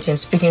Washington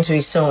speaking to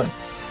his son.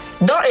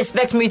 Don't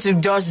expect me to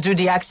just do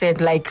the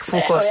accent like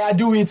Focus. Yeah,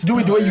 do it the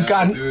way you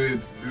can. Do it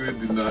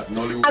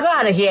Nollywood. I go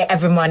out of here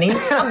every morning.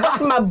 I'm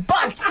busting my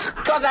butt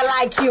because I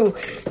like you.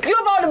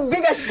 You're about the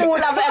biggest fool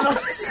I've ever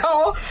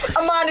saw.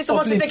 A man is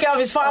supposed to take care of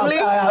his family.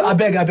 I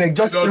beg.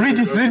 Just read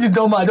it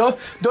down, man.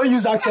 Don't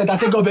use accent. I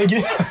think I'll beg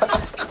you.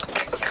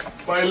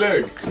 My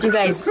leg. You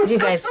guys,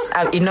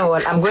 you know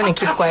what? I'm going to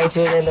keep quiet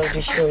till the end of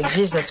the show.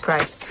 Jesus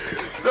Christ.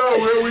 No,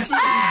 we're with you.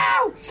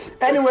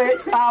 Anyway,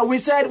 we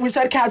said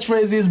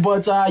catchphrases,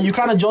 but you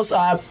kind of just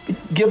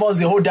give us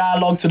the whole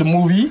dialogue to the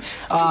movie.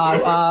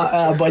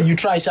 But you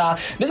try, Sha.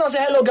 This one say,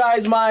 hello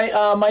guys,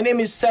 my name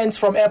is Sense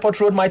from Airport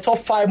Road. My top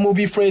 5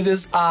 movie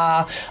phrases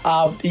are,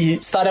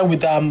 it started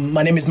with,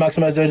 my name is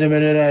Maximus,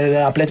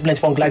 plenty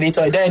from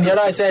Gladiator. Then the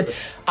other I said,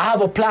 I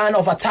have a plan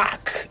of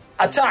attack.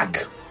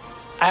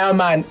 Iron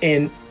Man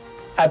in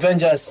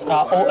Avengers,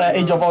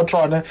 Age of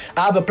Ultron. I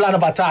have a plan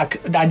of attack,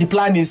 and the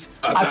plan is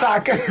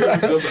attack.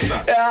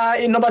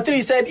 In number 3,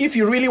 he said, if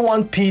you really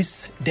want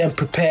peace, then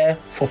prepare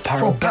for Parabellum.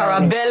 For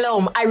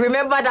Parabellum. I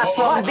remember that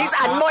from this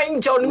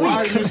annoying John Wick. Why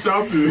are you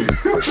shouting?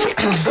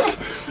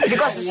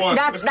 Because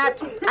that's.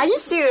 Are you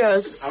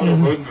serious? Out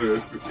of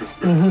 100.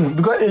 Mm-hmm.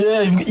 Because,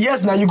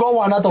 yes, now you got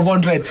 1 out of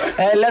 100.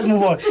 Let's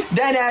move on.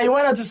 Then he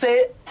went on to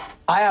say,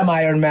 I am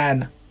Iron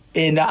Man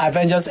in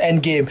Avengers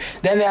Endgame.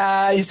 Then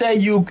he said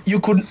you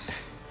could...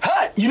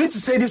 you need to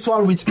say this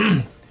one with...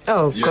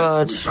 oh, yes,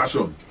 God. With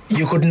passion.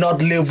 You could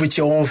not live with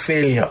your own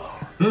failure.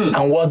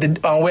 And where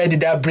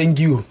did that bring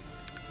you?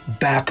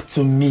 Back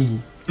to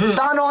me.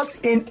 Thanos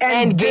in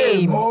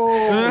Endgame. 2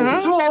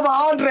 over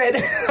 100.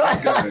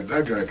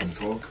 that guy can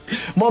talk.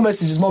 More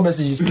messages,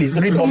 please.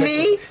 Read more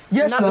messages. Me?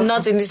 Yes,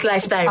 not in this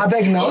lifetime. I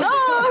beg now. No.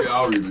 Okay,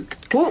 I'll read it.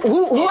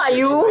 Who are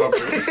you?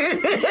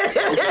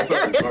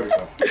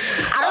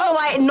 I don't know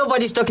why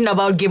nobody's talking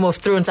about Game of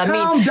Thrones.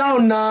 Calm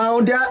down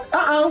now.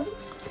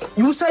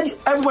 You said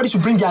everybody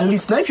should bring their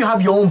list. Now, if you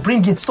have your own,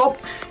 bring it. Stop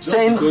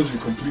saying... because you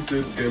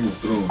completed Game of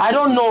Thrones. I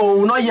don't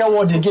know. Not hear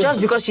what again.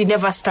 Just because you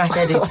never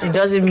started it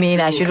doesn't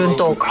mean I shouldn't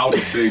talk. It's out of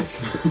date.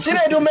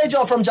 Chinedu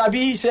Major from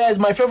Jabi says,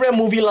 my favorite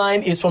movie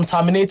line is from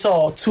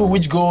Terminator 2,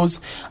 which goes,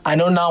 I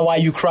know now why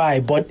you cry,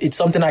 but it's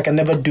something I can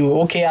never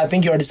do. Okay, I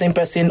think you're the same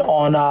person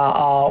on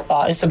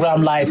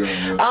Instagram Live.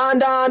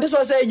 And this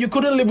one says, you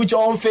couldn't live with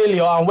your own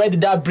failure, and where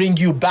did that bring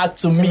you? Back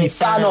to me.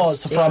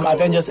 Thanos from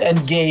Avengers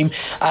Endgame.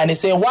 And he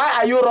said, why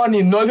are you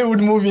running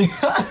Nollywood movie?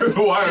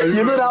 Why are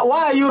you know that?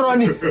 Why are you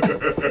running?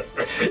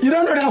 You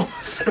don't know that?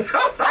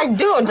 I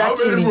don't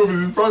actually. How many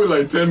movies? It's probably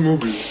like 10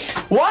 movies.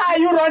 Why are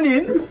you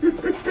running?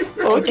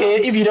 Okay,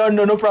 if you don't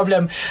know, no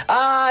problem.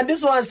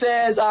 This one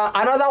says,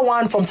 another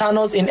one from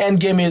Thanos in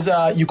Endgame is,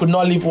 you could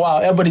not live. Wow,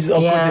 everybody's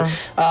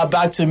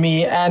back to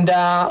me. And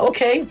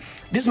okay,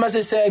 this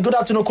message said, good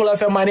afternoon, Cool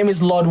FM. My name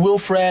is Lord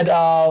Wilfred.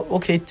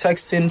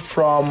 Texting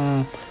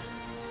from...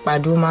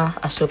 Baduma,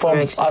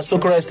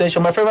 Asokoro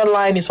Extension. My favorite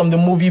line is from the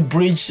movie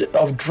Bridge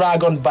of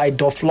Dragon by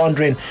Dolph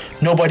Lundgren.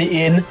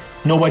 Nobody in,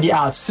 nobody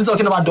out. Still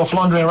talking about Dolph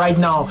Lundgren right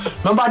now.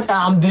 Remember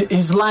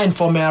his line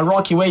from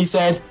Rocky where he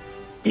said,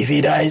 if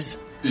he dies,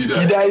 he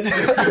dies.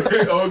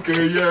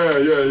 Okay, yeah. I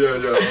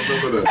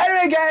remember that.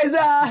 Anyway, guys,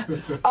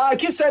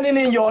 keep sending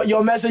in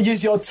your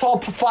messages, your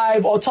top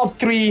 5 or top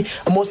 3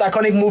 most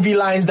iconic movie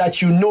lines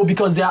that you know,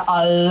 because there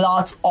are a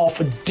lot of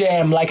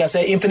them. Like I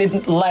said,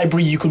 infinite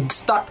library. You could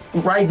start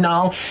right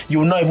now. You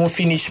will not even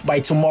finish by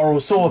tomorrow.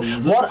 So,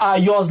 what are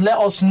yours? Let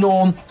us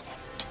know,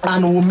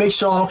 and we'll make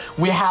sure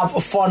we have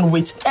fun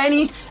with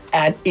any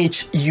and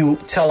each you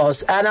tell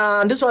us.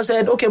 And this one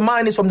said, okay,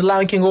 mine is from The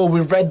Lion King.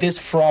 We've read this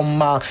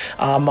from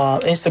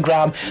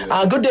Instagram.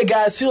 Good day,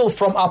 guys. Phil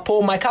from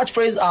Apo. My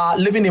catchphrase are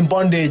living in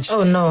bondage.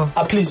 Oh, no.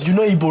 Please,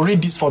 Ibo,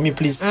 read this for me,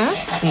 please.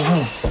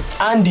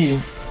 Andy.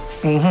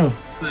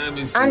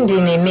 Andy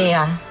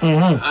Nemea.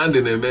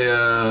 Andy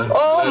Nemea.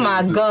 Oh, Oh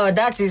my God,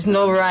 that is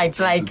not right.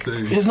 Like,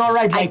 it's not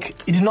right. Like,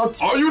 it did not.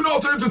 Are you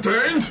not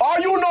entertained? Are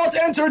you not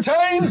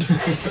entertained?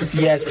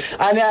 Yes.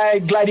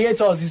 And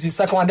Gladiators is the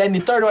second one. Then the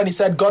third one, he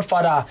said,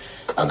 Godfather,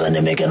 I'm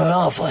gonna make an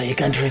offer you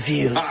can't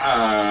refuse.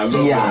 I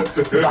love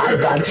that.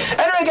 Bad.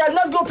 Anyway, guys,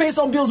 let's go pay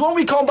some bills. When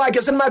we come back,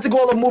 your cinematic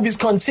world of movies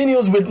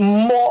continues with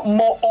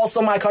more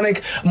awesome,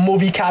 iconic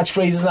movie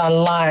catchphrases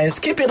and lines.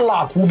 Keep it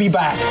locked. We'll be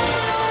back.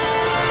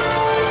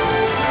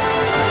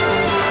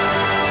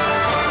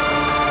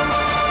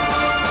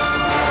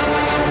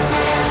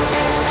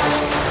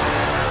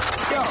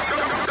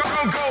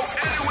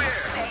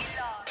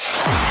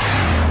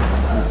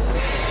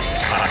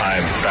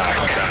 I'm back.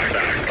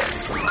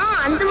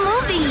 On the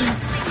movies.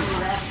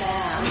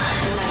 FM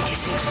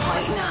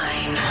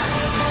 96.9.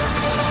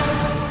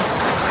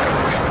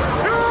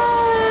 You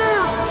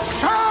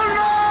shall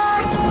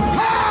not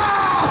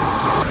pass!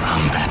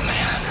 I'm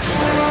Batman.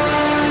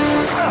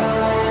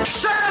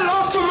 Say hello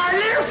to my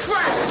little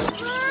friend!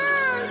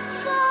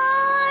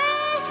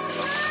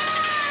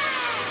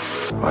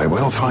 I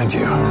will find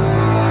you.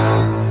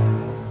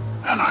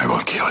 And I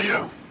will kill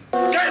you.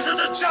 Get to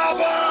the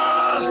chopper!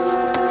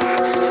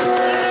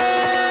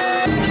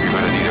 You're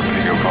gonna need a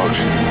bigger boat.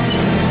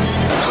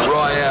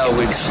 Royale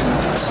with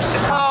cheese.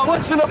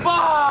 What's in the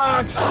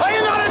box? Are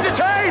you not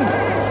entertained?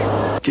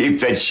 Keep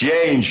the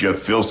change, you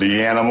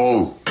filthy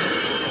animal.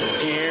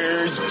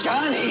 Here's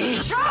Johnny.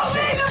 Show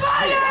me the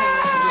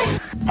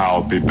money!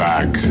 I'll be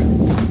back.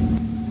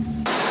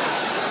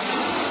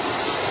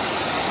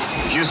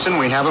 Houston,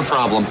 we have a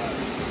problem.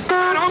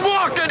 I'm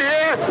walking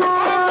here.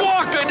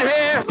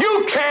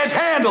 You can't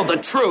handle the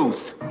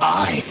truth.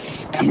 I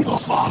am your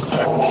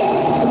father.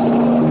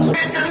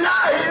 It's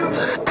alive!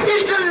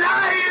 It's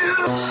alive!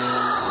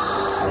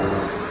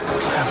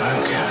 Clever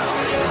girl.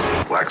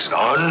 Wax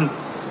on,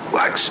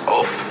 wax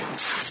off.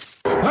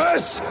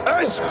 This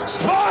is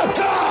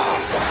Sparta!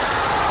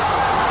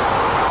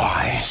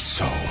 Why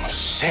so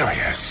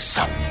serious?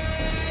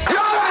 You're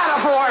out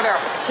of order!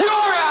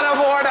 You're out of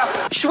order!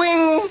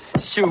 Swing!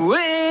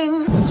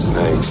 Swing!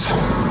 Snakes.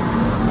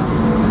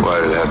 Why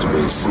did it have to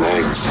be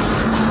snakes?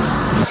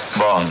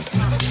 Bond.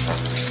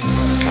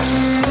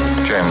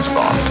 James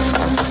Bond.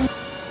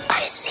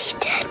 I see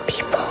dead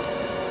people.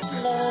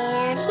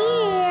 They're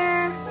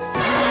here.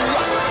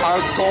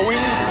 Are going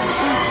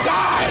to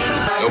die!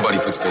 Nobody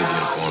puts baby in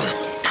a corner.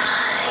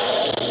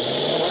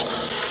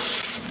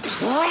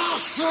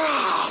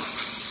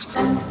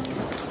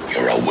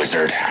 You're a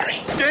wizard, Harry.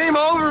 Game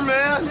over,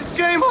 man. It's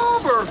game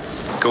over.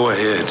 Go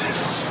ahead.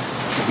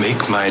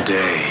 Make my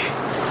day.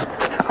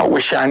 I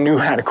wish I knew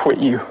how to quit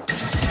you.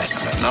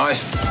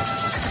 Knife.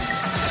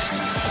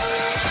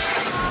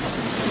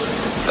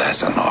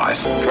 That's a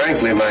knife.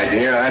 Frankly, my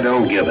dear, I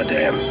don't give a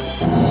damn.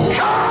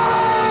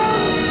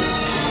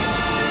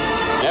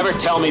 Never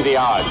tell me the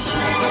odds.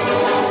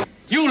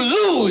 You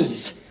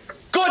lose!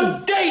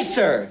 Good day,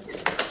 sir!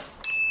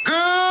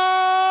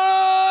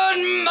 Good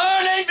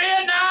morning,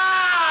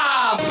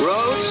 Vietnam!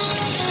 Roads?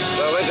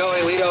 Where we're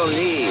going, we don't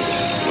need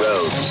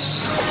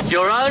roads.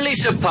 You're only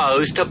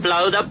supposed to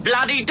blow the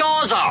bloody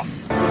doors off!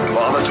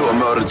 Father to a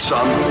murdered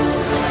son.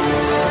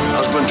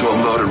 Husband to a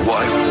murdered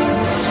wife.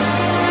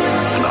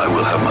 And I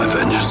will have my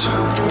vengeance.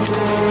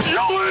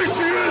 You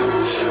idiot!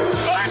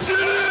 I did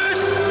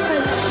it!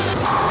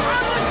 I'm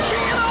the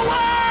king of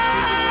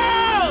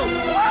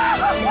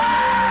the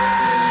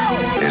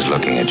world! He's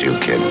looking at you,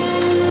 kid.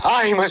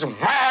 I'm as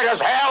mad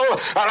as hell,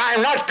 and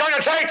I'm not gonna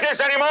take this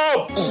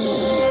anymore!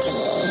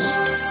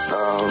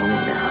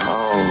 Phone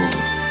home.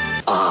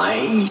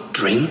 I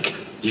drink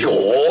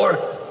your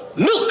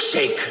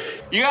milkshake.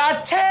 You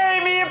are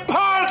tearing me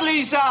apart,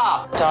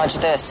 Lisa! Dodge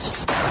this.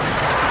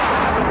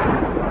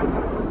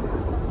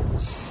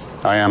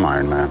 I am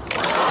Iron Man.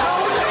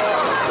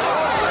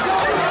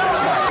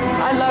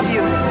 I love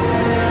you.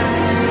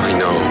 I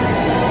know.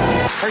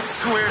 I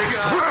swear to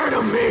God. Swear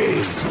to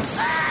me.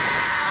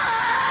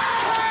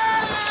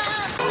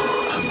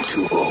 I'm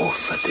too old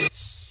for this.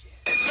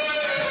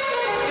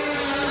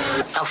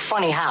 Oh,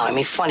 funny how? I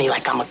mean, funny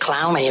like I'm a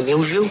clown, I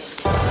amuse you?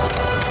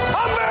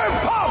 I'm Mary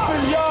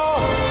Poppins,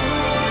 y'all!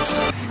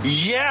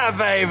 Yeah,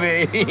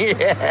 baby!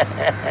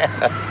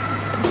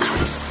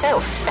 So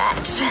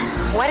fetch.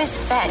 What is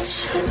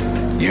fetch?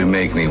 You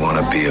make me want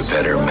to be a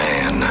better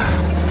man.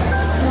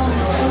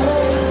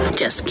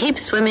 Just keep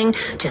swimming.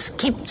 Just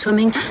keep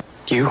swimming.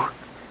 You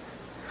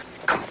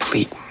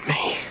complete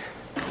me.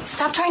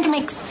 Stop trying to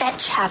make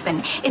fetch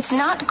happen. It's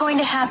not going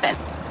to happen.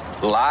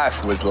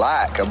 Life was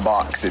like a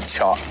box of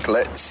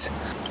chocolates.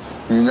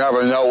 You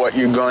never know what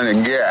you're going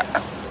to get.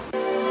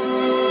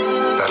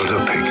 That'll do,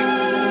 pig.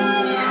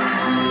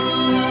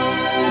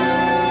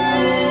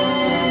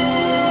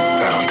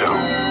 That'll do.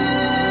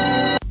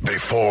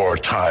 Before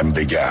time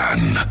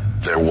began,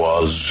 there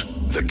was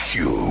the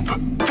cube.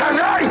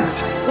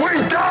 Tonight,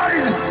 we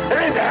dine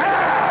in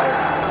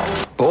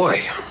hell!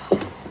 Boy,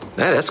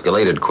 that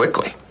escalated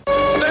quickly.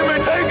 They may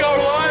take our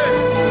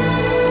lives,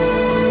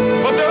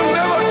 but they'll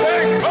never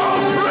take our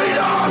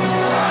freedom!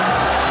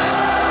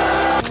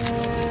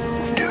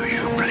 Do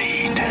you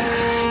bleed?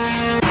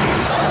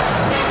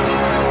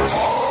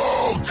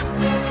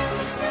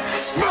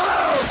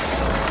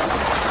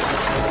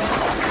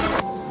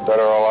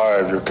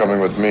 5, you're coming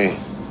with me.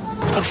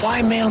 But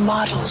why male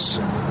models?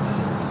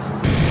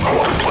 I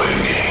want to play a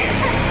game.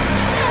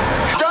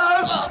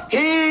 Does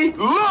he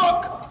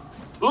look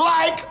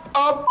like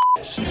a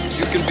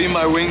You can be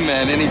my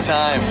wingman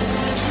anytime.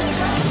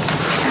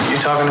 You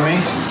talking to me?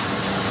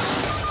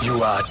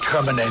 You are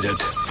terminated.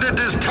 It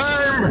is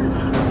time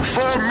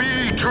for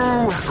me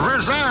to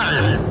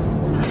resign.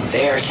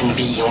 There can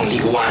be only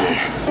one.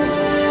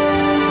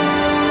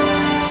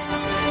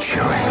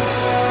 Chewie.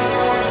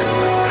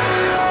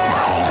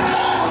 We're home.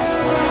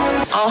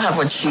 I'll have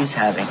what she's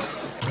having.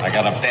 I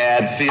got a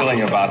bad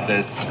feeling about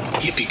this.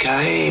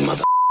 Yippee-ki-yay,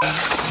 mother.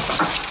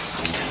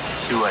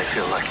 Do I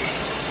feel lucky?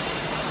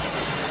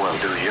 Well,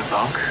 do you,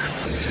 punk?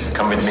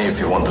 Come with me if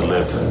you want to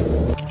live.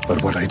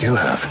 But what I do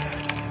have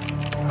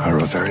are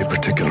a very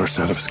particular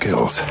set of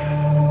skills.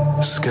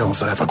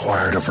 Skills I've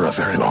acquired over a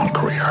very long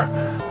career.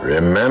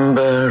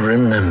 Remember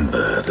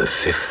the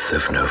 5th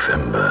of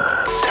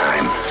November.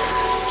 Time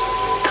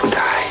to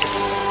die.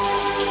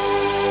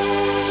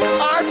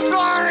 I'm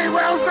sorry,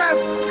 Wilson!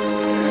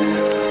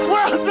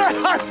 Wilson,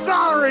 I'm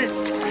sorry!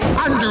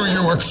 And do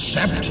you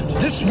accept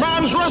this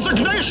man's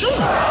resignation?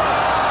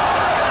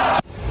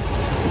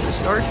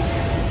 Start?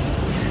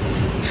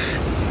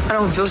 I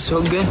don't feel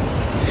so good.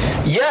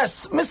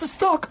 Yes, Mr.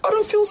 Stark, I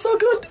don't feel so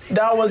good.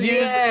 That was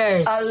used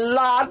a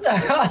lot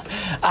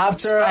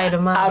after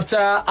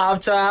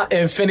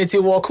Infinity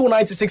War. Cool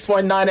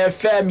 96.9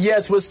 FM.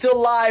 Yes, we're still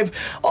live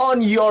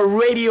on your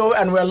radio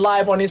and we're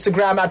live on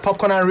Instagram at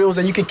Popcorn and Reels,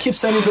 and you can keep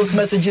sending those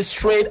messages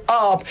straight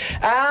up.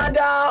 And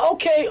a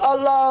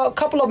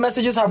couple of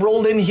messages have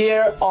rolled in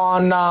here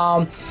on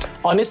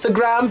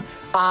Instagram,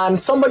 and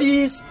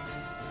somebody's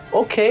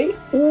okay.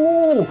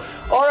 Ooh.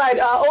 All right.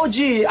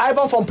 OG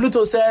Ivan from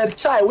Pluto said,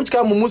 "Chai, which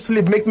kind of mumu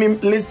sleep make me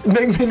not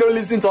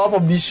listen to half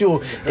of this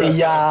show?"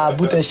 Yeah,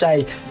 Boot and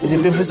Shy is a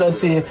beautiful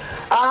something.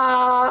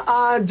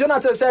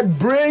 Jonathan said,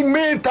 "Bring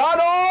me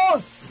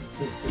Thanos."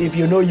 If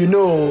you know, you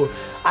know.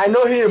 I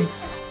know him.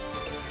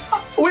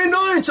 We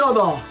know each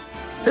other.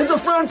 He's a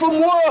friend from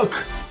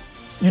work.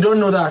 You don't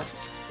know that.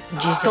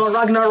 Jesus.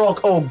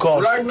 Ragnarok. Oh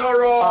God.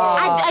 Ragnarok.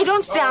 I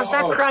don't stay and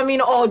start cramming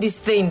all these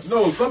things.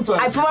 No,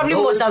 sometimes I probably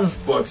must have.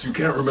 But you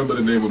can't remember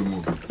the name of the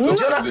movie.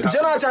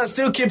 Jonathan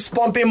still keeps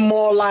pumping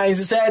more lines.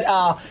 He said,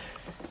 "Our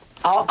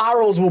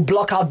arrows will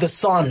block out the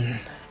sun,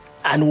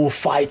 and we'll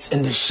fight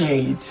in the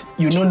shade."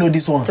 You don't know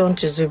this one. Don't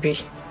Zubi.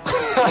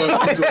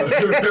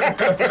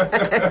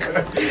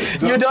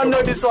 You don't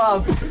know this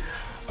one.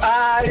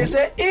 He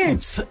said,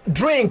 "Eat,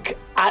 drink,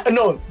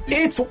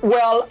 eat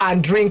well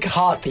and drink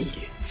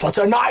hearty. For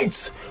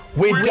tonight,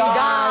 we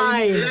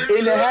dine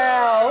in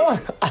hell."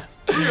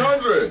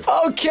 300.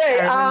 Okay.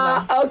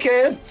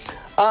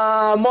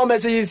 More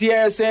messages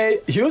here say,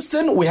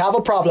 "Houston, we have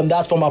a problem."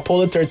 That's from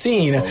Apollo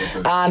 13.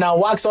 Okay. And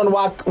Wax On,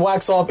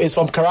 Wax Off is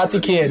from Karate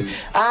Kid.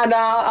 And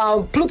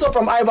Pluto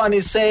from Ivan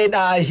is saying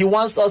he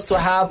wants us to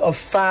have a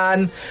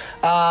fan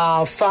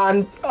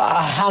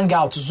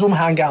hangout, Zoom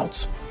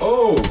hangout.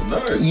 Oh,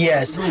 nice.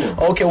 Yes.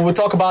 Okay, we'll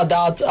talk about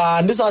that.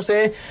 And this one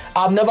say,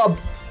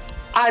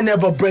 I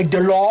never break the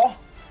law.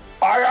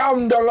 I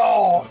am the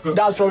law.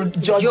 That's from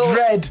Judge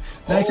Dredd,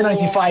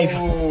 1995.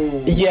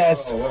 Oh,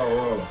 yes.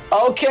 Wow.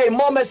 Okay,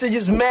 more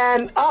messages,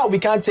 man. We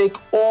can't take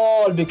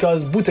all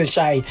because Boot and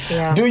Shy.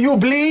 Yeah. Do you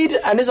bleed?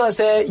 And this one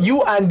say,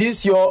 you and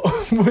this your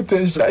Boot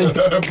and Shy.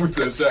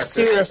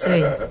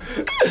 Seriously. I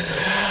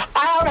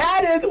have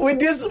had it with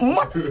these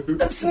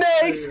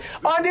snakes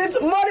on this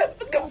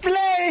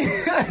plane.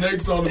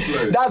 Snakes on the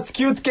plane. That's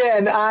cute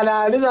Ken.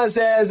 And this one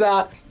says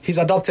he's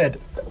adopted.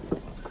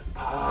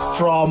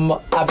 From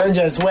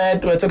Avengers, where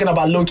we're talking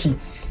about Loki.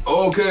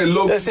 Okay,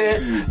 Loki. They say,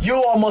 you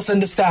almost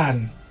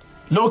understand.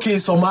 Loki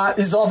is of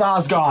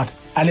Asgard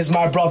and is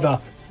my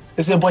brother.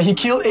 They say, but he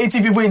killed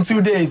 80 people in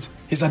 2 days.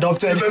 He's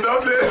adopted.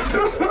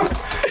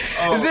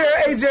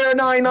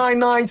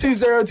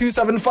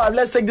 08099920275.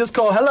 Let's take this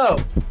call. Hello.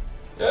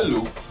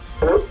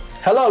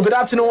 Hello, good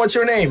afternoon. What's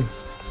your name?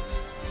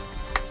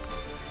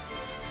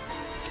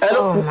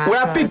 Hello, we're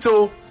at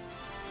Pito.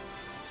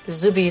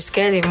 Zubi, you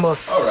scared him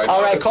off.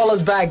 All right, call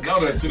us back.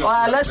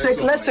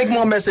 Let's take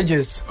more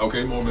messages.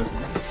 Okay, more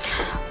messages.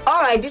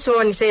 All right, this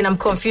one is saying, I'm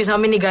confused. How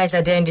many guys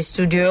are there in the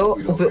studio?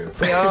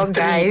 We are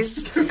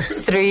guys.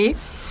 3.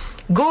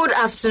 Good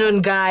afternoon,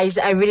 guys.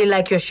 I really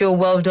like your show.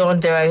 Well done.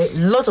 There are a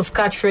lot of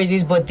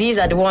catchphrases, but these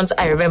are the ones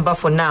I remember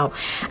for now.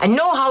 I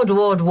know how the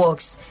world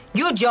works.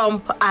 You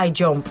jump, I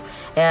jump.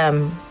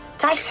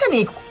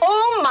 Titanic.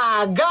 Oh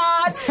my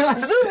God,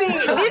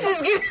 Zubi, this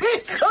is giving me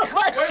so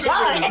much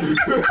time.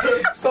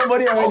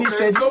 Somebody already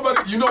said.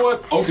 You know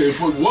what? Okay,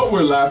 but what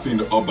we're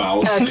laughing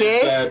about is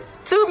that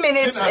 2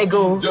 minutes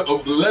ago,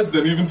 less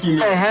than even 2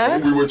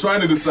 minutes, we were trying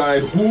to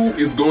decide who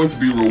is going to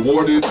be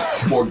rewarded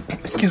for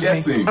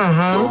guessing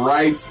the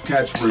right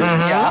catchphrase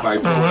if I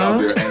throw it out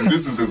there. And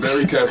this is the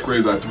very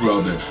catchphrase I threw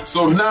out there.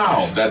 So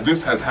now that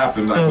this has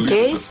happened, I believe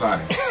it's a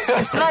sign.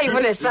 It's not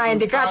even a sign.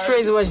 The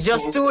catchphrase was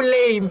just too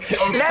lame.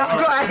 Let's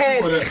go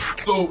ahead.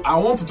 So I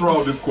want to throw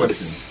out this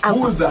question.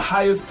 Who is the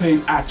highest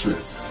paid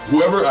actress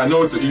Whoever, I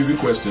know it's an easy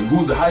question.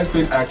 Who's the highest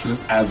paid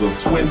actress as of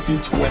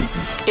 2020?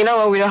 You know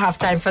what? We don't have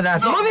time for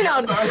that. No, Moving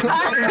on.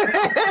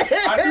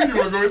 I knew you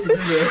were going to do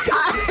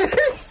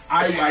that.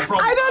 I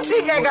promise. I don't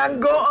think I can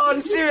go on,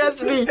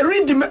 seriously.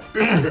 Read the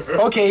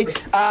okay.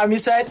 He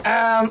said,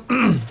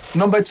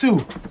 number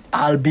 2,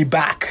 I'll be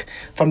back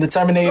from the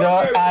Terminator.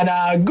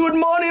 And good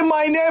morning,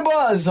 my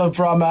neighbors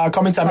from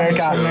Coming to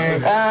America.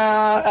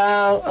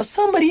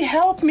 Somebody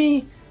help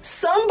me.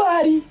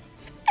 Somebody.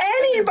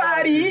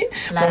 Anybody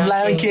from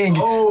Lion King.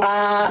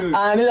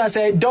 And then I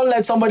said, don't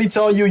let somebody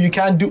tell you you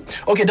can't do.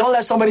 Okay, don't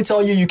let somebody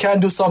tell you you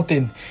can't do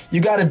something. You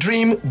got a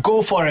dream,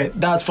 go for it.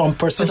 That's from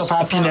Pursuit of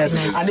Happiness.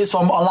 And it's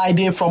from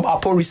Olaide from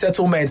Apo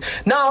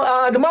Resettlement.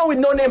 Now, the man with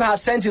no name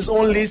has sent his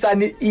own list,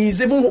 and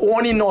he's even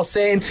warning us,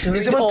 saying,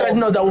 he's even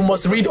threatening us that we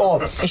must read all.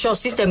 Sure,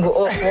 system go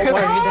off.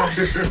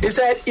 He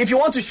said, if you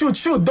want to shoot,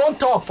 don't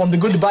talk, from the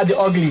good, the bad, the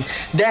ugly.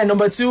 Then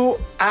number 2,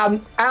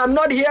 I am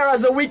not here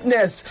as a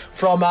witness,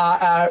 from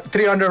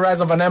 300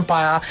 Rise of an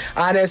Empire.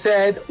 And I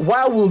said,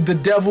 why will the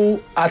devil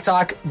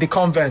attack the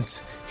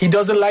convent? He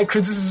doesn't like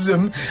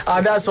criticism.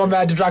 And that's from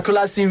the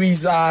Dracula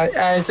series. And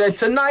I said,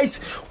 tonight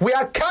we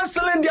are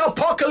canceling the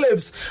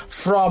apocalypse,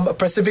 from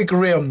Pacific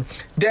Rim.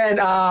 Then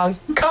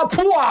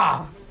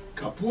Kapua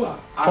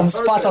from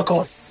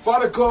Spartacus.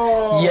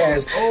 Spartacus.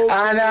 Yes.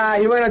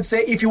 And he went on to say,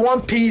 if you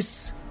want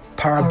peace,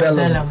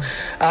 Parabellum.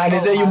 And they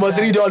say you must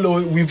read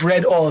all. We've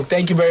read all.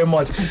 Thank you very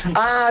much.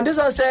 And this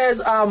one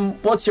says,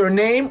 what's your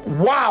name?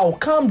 Wow,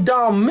 calm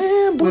down,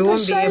 man. We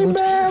won't be able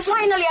to.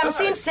 Finally, I'm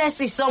seeing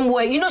Cersei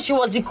somewhere. You know, she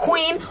was the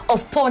queen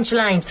of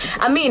punchlines.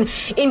 I mean,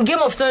 in Game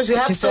of Thrones, we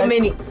have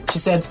many. She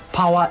said,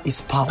 power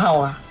is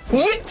power.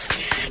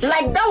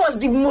 Like, that was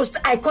the most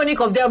iconic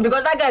of them,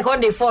 because that guy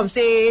can't form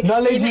say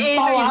knowledge is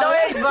power.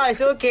 Knowledge is power.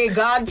 So, okay,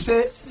 God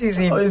sees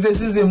him.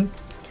 Sees him.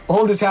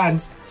 Hold his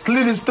hands,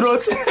 slit his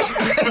throat.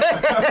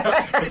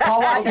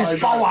 Power is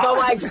power.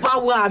 Power is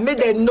power. Make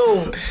them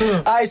know.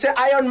 I said,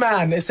 Iron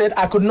Man. He said,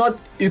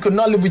 you could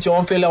not live with your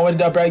own failure. What did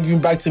that bring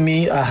back to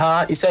me?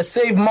 He said,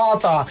 save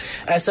Martha.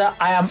 I said,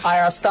 I am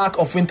Arya Stark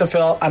of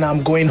Winterfell, and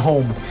I'm going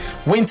home.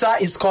 Winter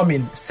is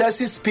coming.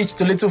 Cersei's speech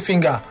to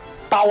Littlefinger.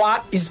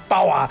 Power is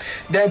power.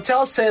 Then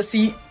tell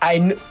Cersei,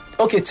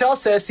 tell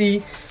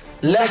Cersei,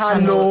 let her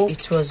know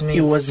it was me.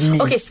 It was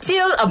me. Okay,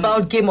 still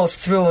about Game of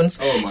Thrones.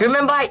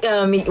 Remember,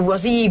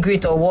 was he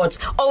Ygritte or what?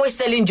 Always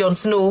telling Jon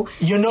Snow,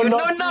 you know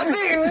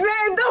nothing. Man,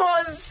 that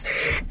was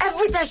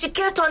every time she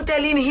kept on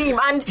telling him,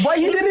 but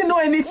he didn't know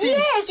anything.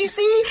 Yes, you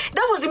see,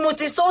 that was the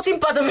most insulting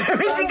part of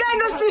everything. Guy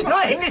doesn't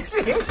know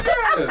anything.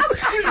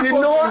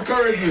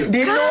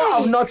 They know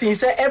of nothing. He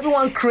said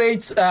everyone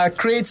creates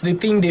the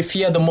thing they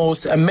fear the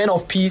most. Men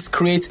of peace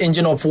create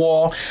engine of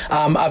war.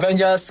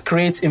 Avengers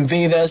create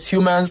invaders.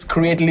 Humans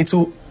create little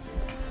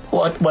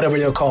whatever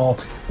they're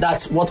called.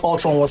 That's what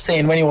Ultron was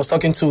saying when he was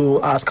talking to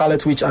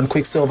Scarlet Witch and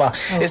Quicksilver.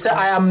 He said,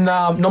 I am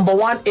number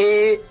 1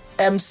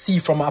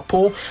 AMC from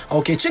Apo.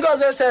 Okay,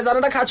 Chigoze says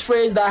another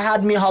catchphrase that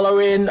had me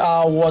hollering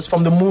was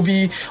from the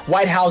movie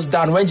White House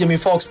Down, when Jamie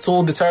Foxx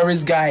told the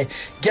terrorist guy,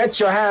 get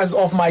your hands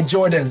off my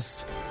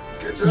Jordans.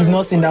 You've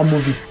not seen that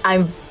movie.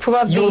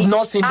 You've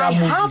not seen that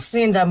movie. I have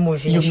seen that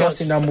movie. You've not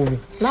seen that movie.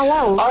 Now,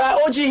 wow. All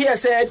right, OG here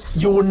said,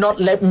 you will not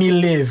let me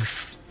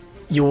live.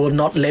 You will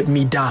not let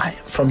me die,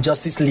 from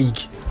Justice League.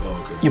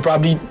 Okay. You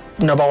probably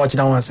never watched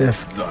that one,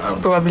 Seth. No,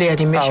 probably I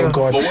didn't make sure. Oh,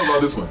 God. But what about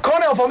this one?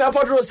 Cornell from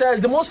Airport Road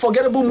says, the most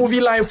forgettable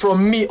movie line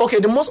from me. Okay,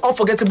 the most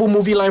unforgettable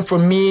movie line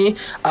from me,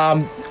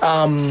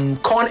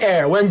 Con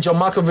Air, when John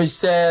Malkovich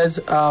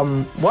says,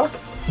 what?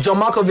 John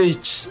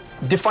Malkovich,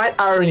 define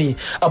irony.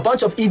 A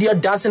bunch of idiots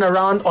dancing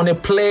around on a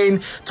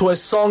plane to a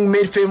song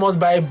made famous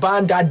by a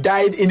band that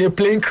died in a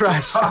plane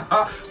crash.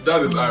 That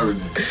is irony.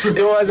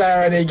 It was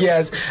ironic,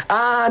 yes.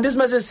 This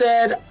message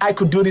said, I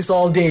could do this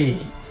all day.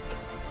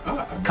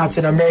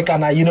 Captain America,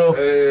 now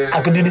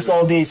I could do this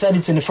all day. He said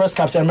it's in the first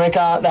Captain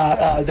America,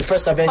 the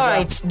first Avenger. All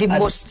right,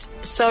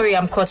 sorry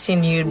I'm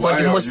cutting you, but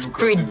the most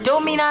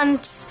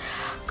predominant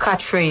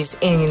catchphrase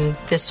in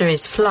the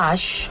series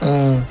Flash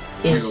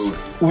is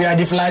we are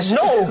the Flash.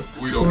 No,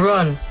 we don't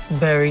run,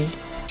 Barry.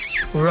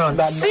 Run.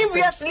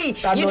 Seriously,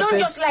 you don't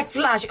just like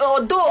Flash.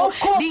 Although of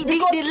course,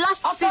 the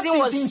last season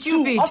was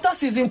stupid. After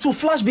season 2,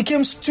 Flash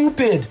became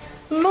stupid.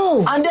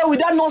 No. And then with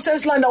that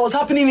nonsense line that was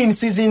happening in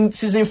season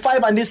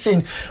 5 and this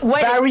thing,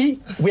 Barry,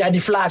 we are the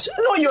Flash.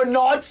 No, you're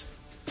not.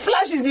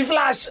 Flash is the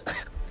Flash.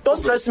 Don't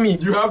stress me.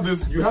 You have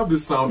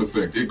this sound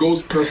effect. It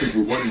goes perfect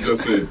with what you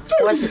just said.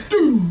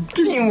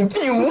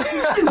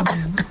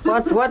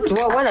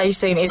 What are you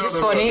saying? Is this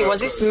funny? Was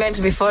this meant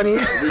to be funny?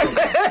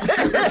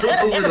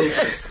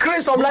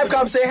 Chris from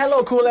Livecam say,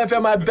 hello, Cool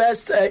FM. My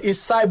best is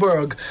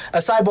Cyborg.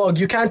 Cyborg,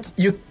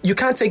 you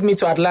can't take me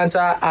to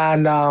Atlanta.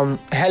 And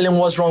Helen,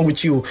 what's wrong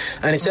with you?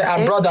 And he said,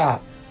 I'm brother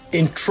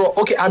in Troy.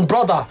 Okay, and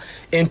brother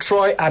in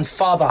Troy and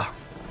father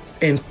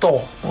in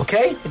Thor.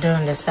 Okay? I don't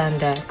understand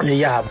that.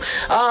 Yeah.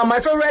 My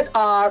favorite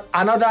are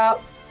another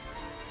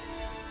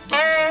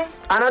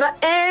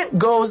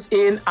goes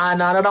in and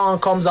another one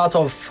comes out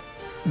of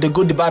the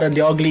good, the bad, and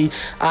the ugly.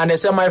 And they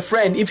said, my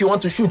friend, if you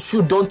want to shoot,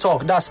 don't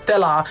talk. That's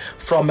Stella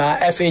from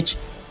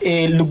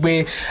FHA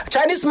Lugbe.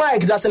 Chinese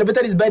Mike that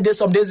celebrated his birthday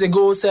some days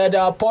ago said,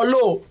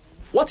 Paulo,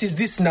 what is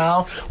this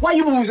now? Why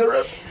you?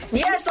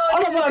 Yes, so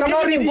all of us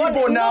cannot read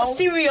Igbo now. No,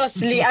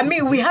 seriously, I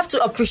mean, we have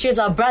to appreciate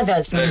our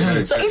brothers. So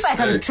if I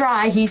can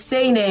try, he's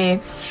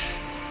saying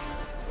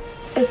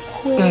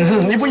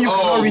Even you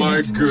cannot read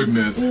it.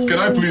 Goodness. Can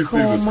I please see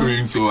the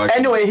screen so I can...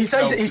 Anyway, he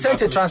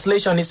sent a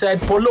translation. He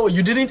said, Polo,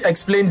 you didn't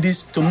explain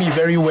this to me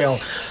very well.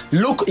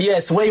 Look,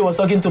 yes, when he was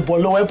talking to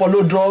Polo, when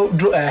Polo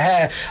drew her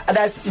hair, and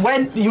that's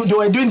when they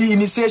were doing the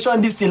initiation,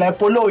 this thing, like,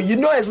 Polo, you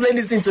don't explain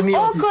this thing to me.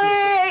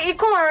 Okay, you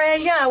come around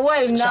here,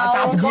 well, now. Shut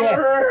up,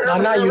 yeah.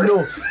 Now you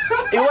know.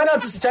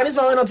 Chinese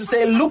man went on to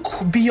say, look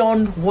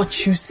beyond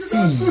what you see.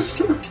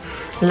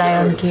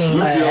 Lion King.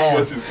 Look beyond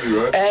what you see,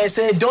 right?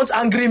 Say, don't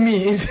angry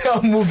me in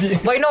the movie.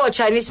 But you know what,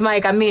 Chinese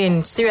Mike, I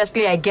mean,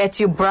 seriously, I get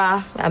you,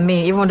 brah. I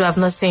mean, even though I've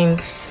not seen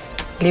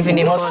Living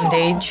in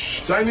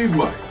Bondage. Chinese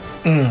Mike.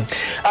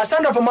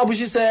 Sandra from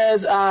Mabushi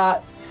says,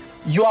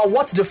 you are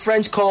what the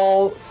French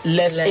call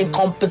less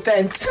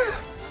incompetent.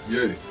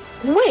 Yeah.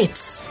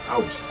 Wait.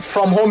 Ouch.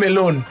 From Home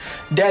Alone.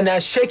 Then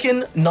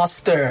Shaken Not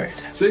Stirred.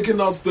 Shaken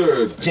Not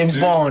Stirred. James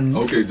Bond.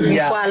 Okay,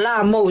 James.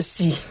 Voilà,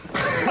 Mosi.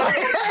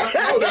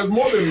 No, there's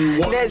more than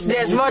one.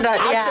 There's more than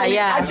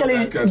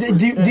Actually,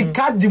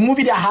 the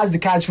movie that has the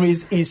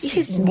catchphrase is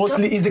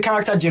the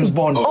character James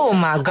Bond. Oh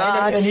my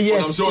God! And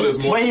yes, I'm sure there's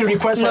more. When he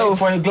requests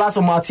for a glass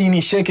of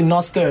martini, shaken,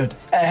 not stirred.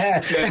 Can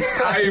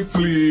I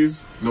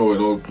please? No,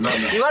 not now.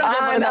 You want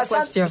to that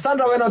question?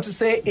 Sandra went on to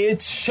say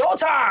it's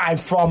showtime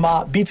from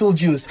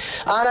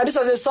Beetlejuice, and this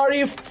was a sorry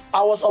if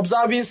I was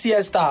observing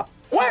siesta.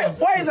 Why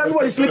is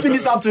everybody sleeping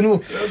this afternoon?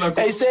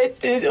 He said,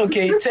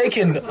 okay,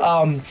 taken.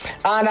 And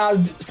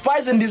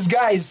Spies in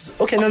Disguise.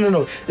 Okay,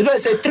 no. He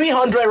said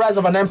 300 Rise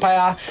of an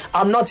Empire.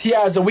 I'm not here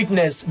as a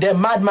witness. Then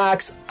Mad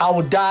Max, I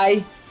will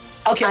die.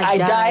 Okay, I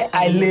die,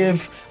 I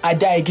live, I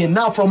die again.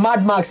 Now from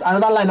Mad Max,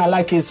 another line I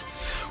like is,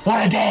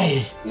 what a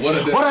day.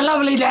 What a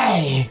lovely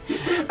day.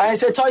 And it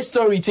said Toy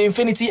Story to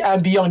Infinity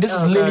and Beyond. This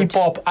is Lily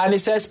Pop. And it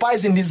says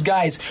Spies in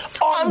Disguise.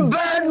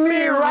 Unbed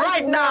me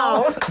right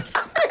now.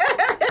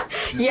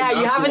 Yeah,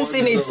 you haven't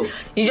seen it.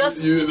 You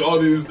just all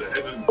these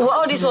what?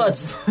 All these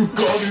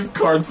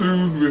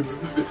cartoons with.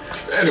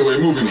 Anyway,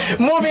 moving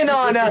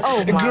on.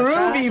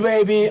 Groovy God.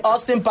 Baby.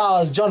 Austin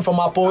Powers, John from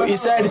Apple. He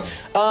said,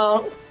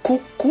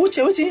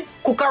 Kukaracha.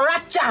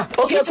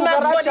 Okay,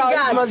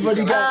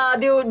 Kukaracha.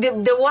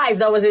 The wife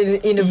that was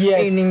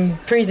in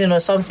prison or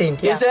something.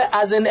 He said,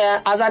 as an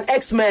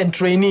X-Men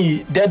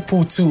trainee,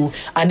 Deadpool 2,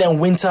 and then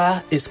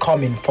Winter is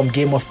Coming from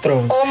Game of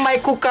Thrones. Oh my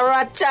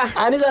Kukaracha.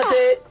 And he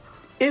said,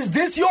 is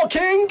this your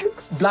king?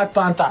 Black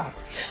Panther.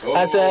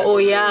 I said, oh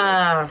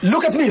yeah.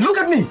 Look at me.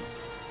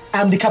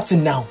 I'm the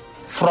captain now.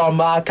 From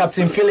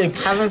Captain Philip.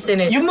 Haven't seen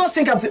it. You've not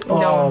seen Captain?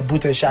 No.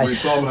 Boot and shy. Wait,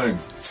 Tom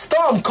Hanks.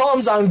 Storm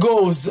comes and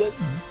goes.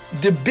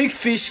 The big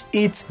fish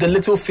eats the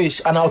little fish,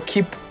 and I'll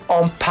keep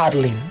on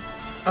paddling.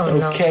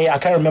 Okay, no. I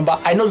can't remember.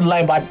 I know the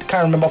line, but I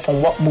can't remember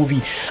from what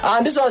movie.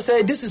 And this one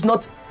said, this is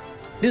not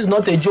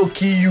a joke.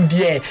 You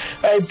there?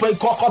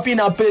 Copy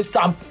and paste.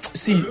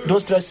 See, don't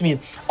stress me.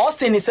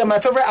 Austin, he said, my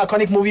favorite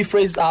iconic movie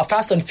phrase,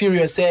 Fast and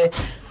Furious, say,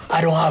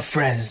 I don't have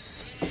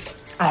friends.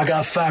 I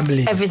got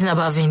family. Everything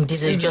about Vin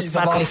Diesel is just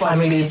family.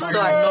 It's so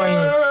annoying.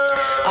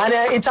 And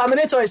in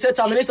Terminator, he said,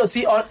 Terminator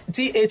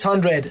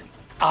T800.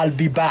 I'll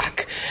be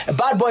back.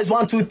 Bad Boys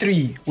 1, 2,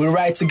 3. We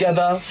ride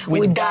together.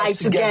 We die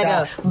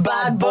together.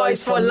 Bad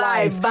Boys for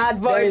life.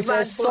 Bad Boys. There is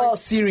a Saw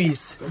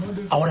series.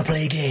 I want to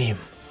play a game.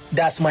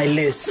 That's my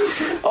list.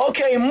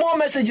 Okay, more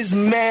messages.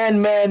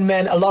 Man.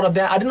 A lot of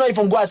them. I don't know if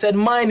I'm going. I said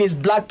mine is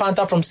Black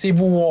Panther from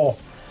Civil War.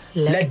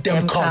 Let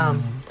them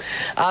come.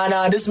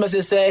 And this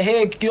message said,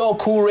 hey, yo,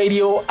 cool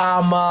radio.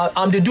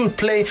 I'm the dude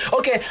playing.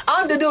 Okay,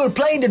 I'm the dude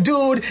playing the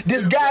dude.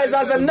 This guy is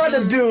as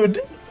another dude.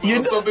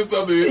 You know,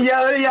 something.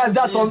 Yeah,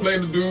 that's one.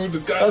 Playing the dude.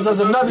 This guy that's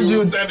another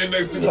dude standing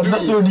next to the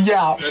dude.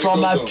 Yeah,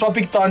 from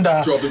Tropic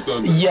Thunder.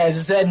 Yes,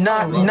 it said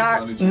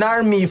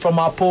Narmi from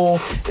Apo.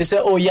 It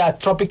said, oh yeah,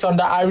 Tropic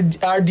Thunder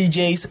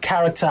RDJ's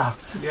character.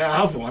 Yeah,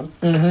 I have one.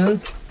 I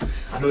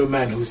know a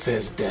man who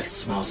says death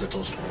smiles at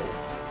us all,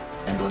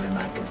 and all a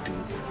man can do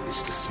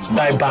is to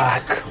smile. My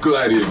back.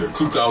 Gladiator,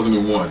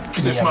 2001.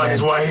 This man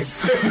is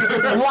wise.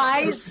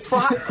 Wise for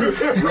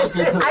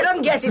Russell Crowe. I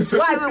don't get it.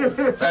 Why?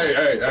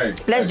 Hey.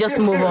 Let's just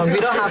move on. We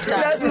don't have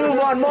time. Let's move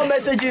on. More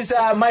messages.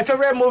 My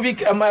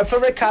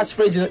favorite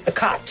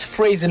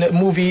catchphrase in a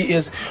movie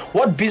is,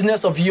 "What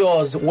business of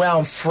yours? Where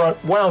I'm from,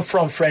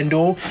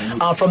 friendo."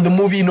 From the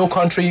movie No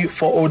Country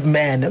for Old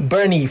Men.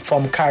 Bernie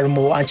from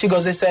Carmo, and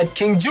Chigoze said,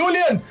 "King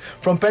Julian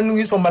from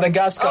Penguins from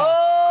Madagascar."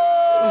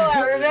 Oh,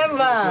 I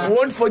remember.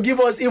 Won't forgive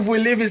us if we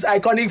leave his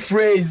iconic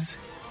phrase.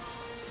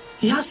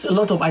 He has a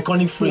lot of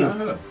iconic phrases.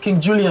 Yeah. King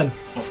Julian.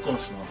 Of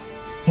course not.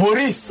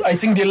 Maurice, I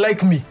think they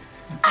like me.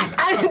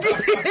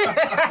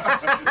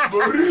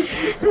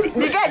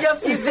 The guy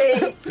just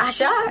say,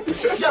 Asha.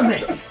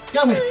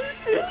 Young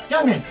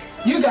man,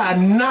 you got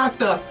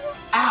knocked up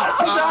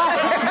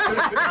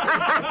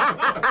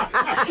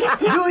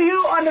Do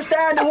you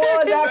understand the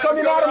words that are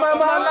coming out of my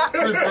mouth?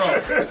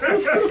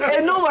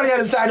 And nobody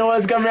understands the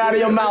words coming out of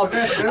your mouth.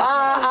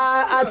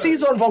 I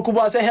teased on from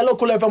Kuba. I said, hello,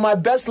 Cool FM. My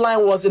best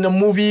line was in the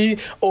movie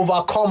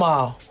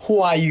Overcomer.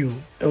 Who are you?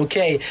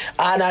 Okay.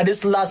 And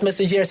this last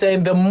message here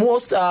saying the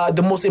most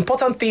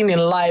important thing in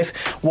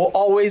life will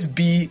always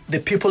be the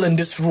people in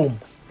this room.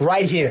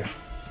 Right here.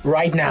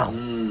 Right now.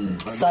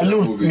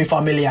 Salute, mi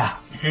familia.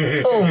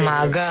 Oh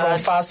my God. From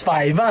Fast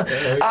Five. Huh?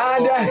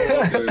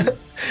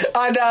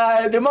 And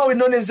the man with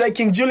no name said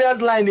King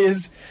Julia's line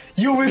is,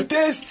 you will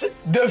taste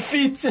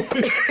defeat.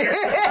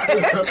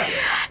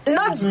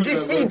 Not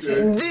defeat.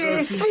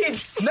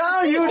 Defeat.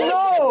 Now you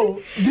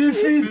know.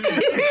 Defeat.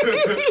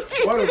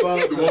 What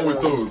about the one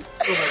with those?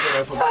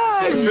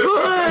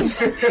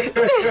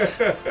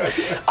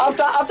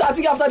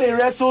 Good. After they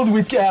wrestled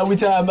with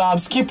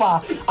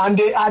Skipper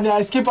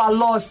and Skipper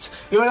lost,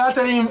 they were not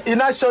telling him. He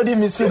not showed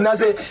him his feet. And I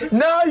said,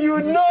 now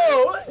you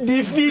know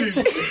defeat.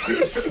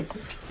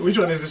 Which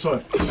one is this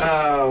one?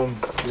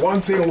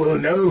 One thing we'll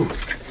know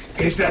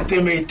is that they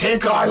may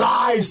take our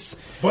lives,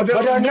 but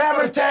they'll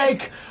never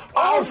take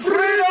our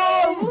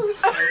freedom.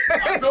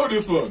 I know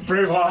this one.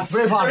 Braveheart.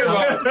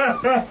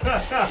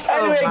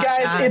 Anyway,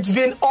 guys, it's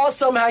been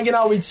awesome hanging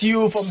out with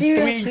you from 3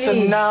 to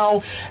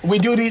now. We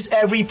do this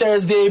every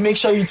Thursday. Make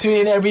sure you tune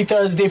in every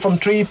Thursday from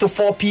 3 to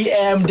 4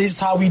 p.m. This is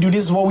how we do.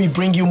 This is what we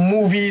bring you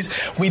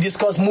movies. We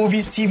discuss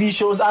movies, TV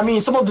shows. I mean,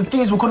 some of the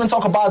things we couldn't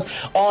talk about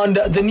on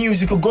the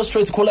news. You could go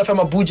straight to Cool FM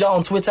Abuja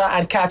on Twitter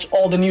and catch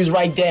all the news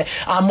right there.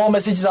 And more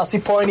messages are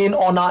still pouring in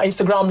on our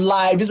Instagram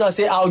Live. This is I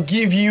say I'll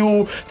give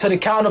you to the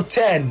count of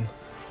 10.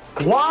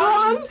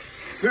 1,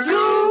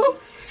 2,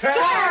 10.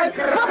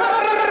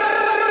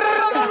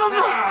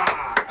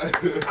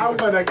 I'm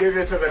gonna give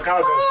you to the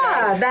count of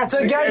 10. That's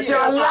to get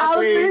your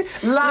lousy,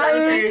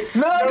 lying,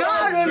 no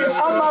garden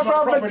on my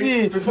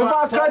property. Before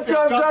I cut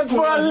your cut for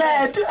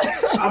lead.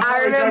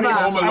 I remember.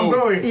 I'm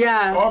going.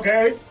 Yeah.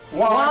 Okay.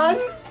 1,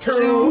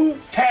 2,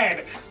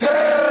 10.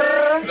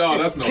 No,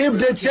 that's not. Keep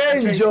the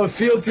change, you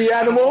filthy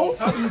animal.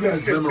 How do you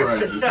guys memorize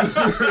this?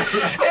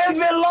 It's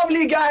been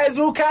lovely, guys.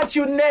 We'll catch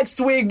you next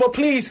week. But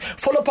please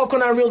follow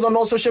Popcorn and Reels on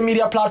all social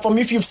media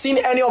platforms. If you've seen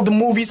any of the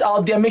movies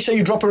out there, make sure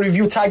you drop a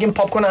review tagging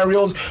Popcorn and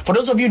Reels. For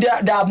those of you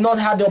that have not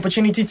had the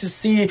opportunity to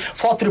see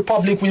Fourth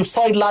Republic, we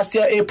saw it last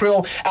year,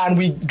 April, and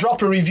we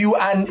dropped a review,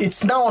 and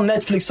it's now on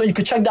Netflix. So you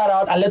could check that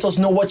out and let us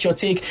know what your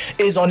take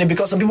is on it.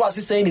 Because some people are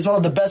still saying it's one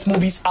of the best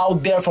movies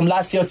out there from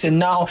last year till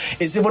now.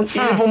 It's even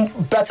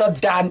better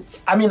than,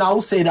 I mean, I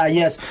will say that,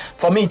 yes.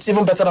 For me, it's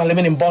even better than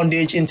Living in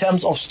Bondage in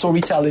terms of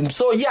storytelling.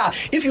 So, yeah,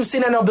 if you've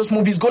seen any of those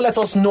movies, go let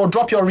us know.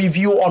 Drop your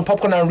review on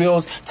Popcorn and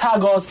Reels.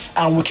 Tag us,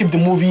 and we'll keep the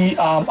movie,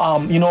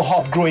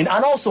 hub growing.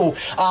 And also,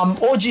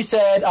 OG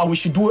said we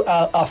should do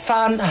a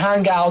fan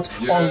hangout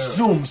on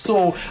Zoom.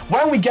 So,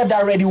 when we get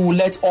that ready, we'll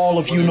let all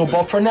of you know.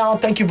 But for now,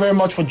 thank you very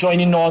much for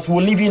joining us.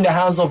 We'll leave you in the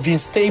hands of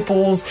Vince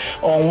Staples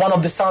on one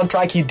of the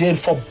soundtrack he did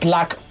for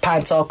Black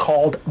Panther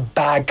called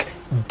Bag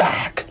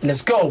Back.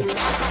 Let's go.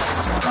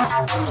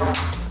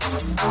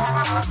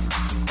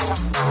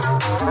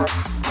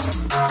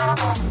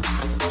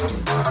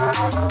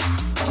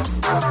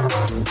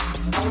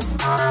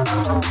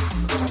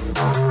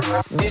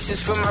 This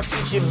is for my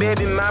future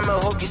baby mama.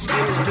 Hope your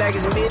skin is black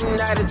as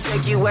midnight. I'll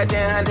take you out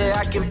there under.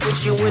 I can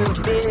put you in the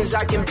bins.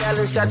 I can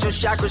balance out your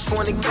chakras.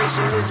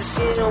 Fornication is a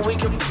sin. We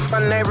can put my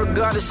name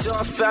regardless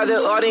of Father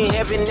art in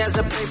heaven. As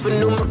I pray for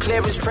new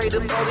McLarens, pray the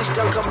police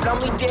don't come blow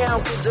me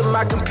down cause of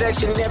my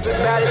complexion.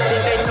 Everybody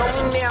think they know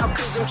me now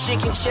cause I'm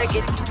chicken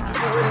checking.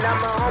 You and I'm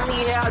a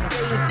homie. How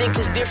dare you think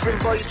it's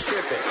different, boy, you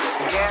tripping.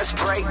 Gas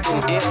break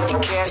and dip the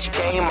cash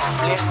game. I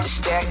flip the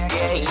stack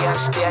that, yeah,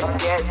 stack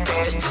that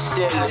past the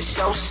ceiling.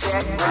 So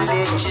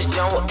sacrilegious,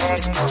 don't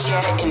ask to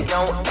chat and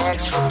don't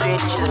ask for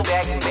bitches.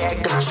 Back,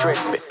 I'm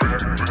tripping.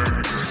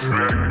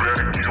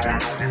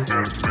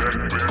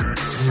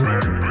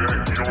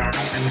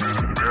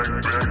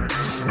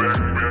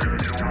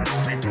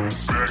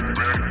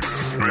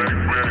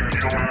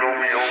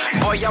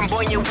 Boy, I'm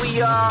buoyant,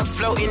 we are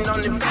floating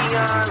on the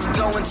peons.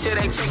 Going till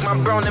they take my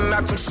bro and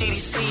Malcolm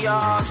CDC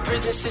off.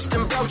 Prison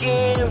system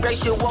broken,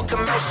 racial war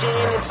commotion.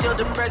 Until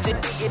the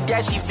president get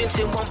dashy,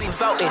 Vincent won't be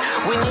voting.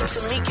 We need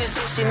to meet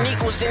position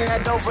equals in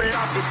that Oval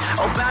Office.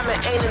 Obama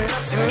ain't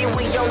enough for me,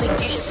 we only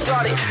getting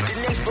started. The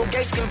next Bill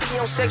Gates can be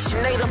on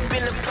Section 8 up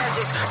in the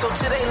projects. So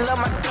till they love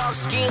my dog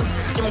skin,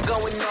 I'm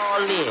going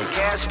all in.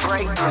 Gas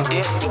break and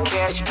dip the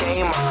cash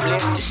game. I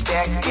flip the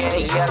stack that,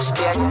 yeah,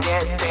 stack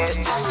that past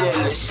the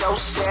ceiling. So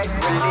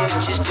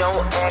sacrilegious,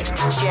 don't ask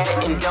to chat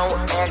and don't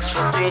ask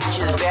for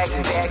bitches. Back,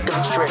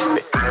 I'm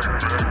tripping.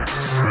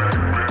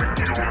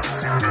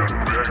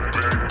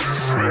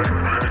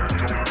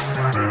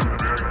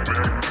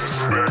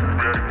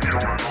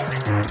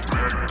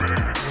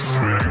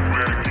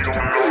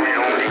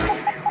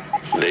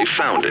 They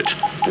found it.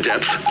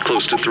 Depth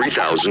close to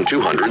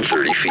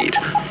 3,230 feet.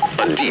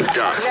 A deep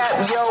dark. Clap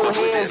your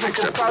hands with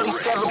the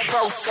police have a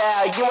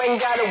profile. You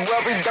ain't gotta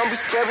worry, don't be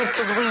scary,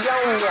 cause we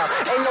on now.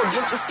 Ain't no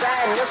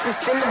gentrifying unless we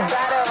finna buy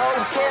the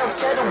hotel.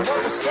 Tell the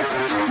world to shit,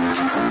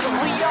 cause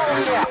we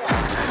on now.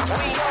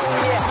 We on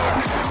now.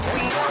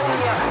 We on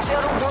now.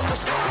 Tell the world to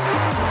shit,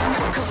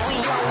 cause we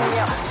on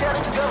now. Tell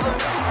the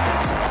government,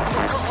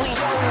 cause we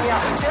on now.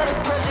 Tell the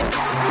president,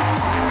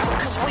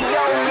 cause we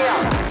on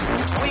now.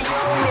 We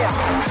on now.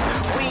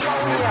 We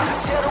on now.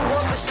 Tell the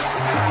world to shit,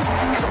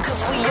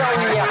 cause we on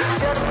now.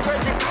 Tell the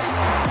president,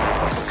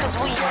 cause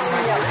we on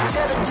now.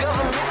 Tell the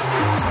government,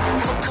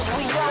 cause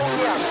we on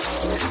now.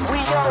 We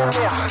on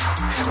now.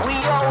 We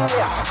on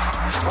now.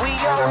 We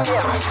on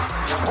now.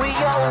 We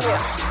on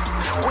now.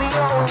 We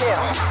on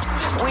now.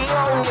 We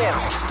on now.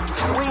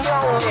 We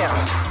on now.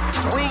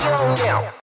 We on now.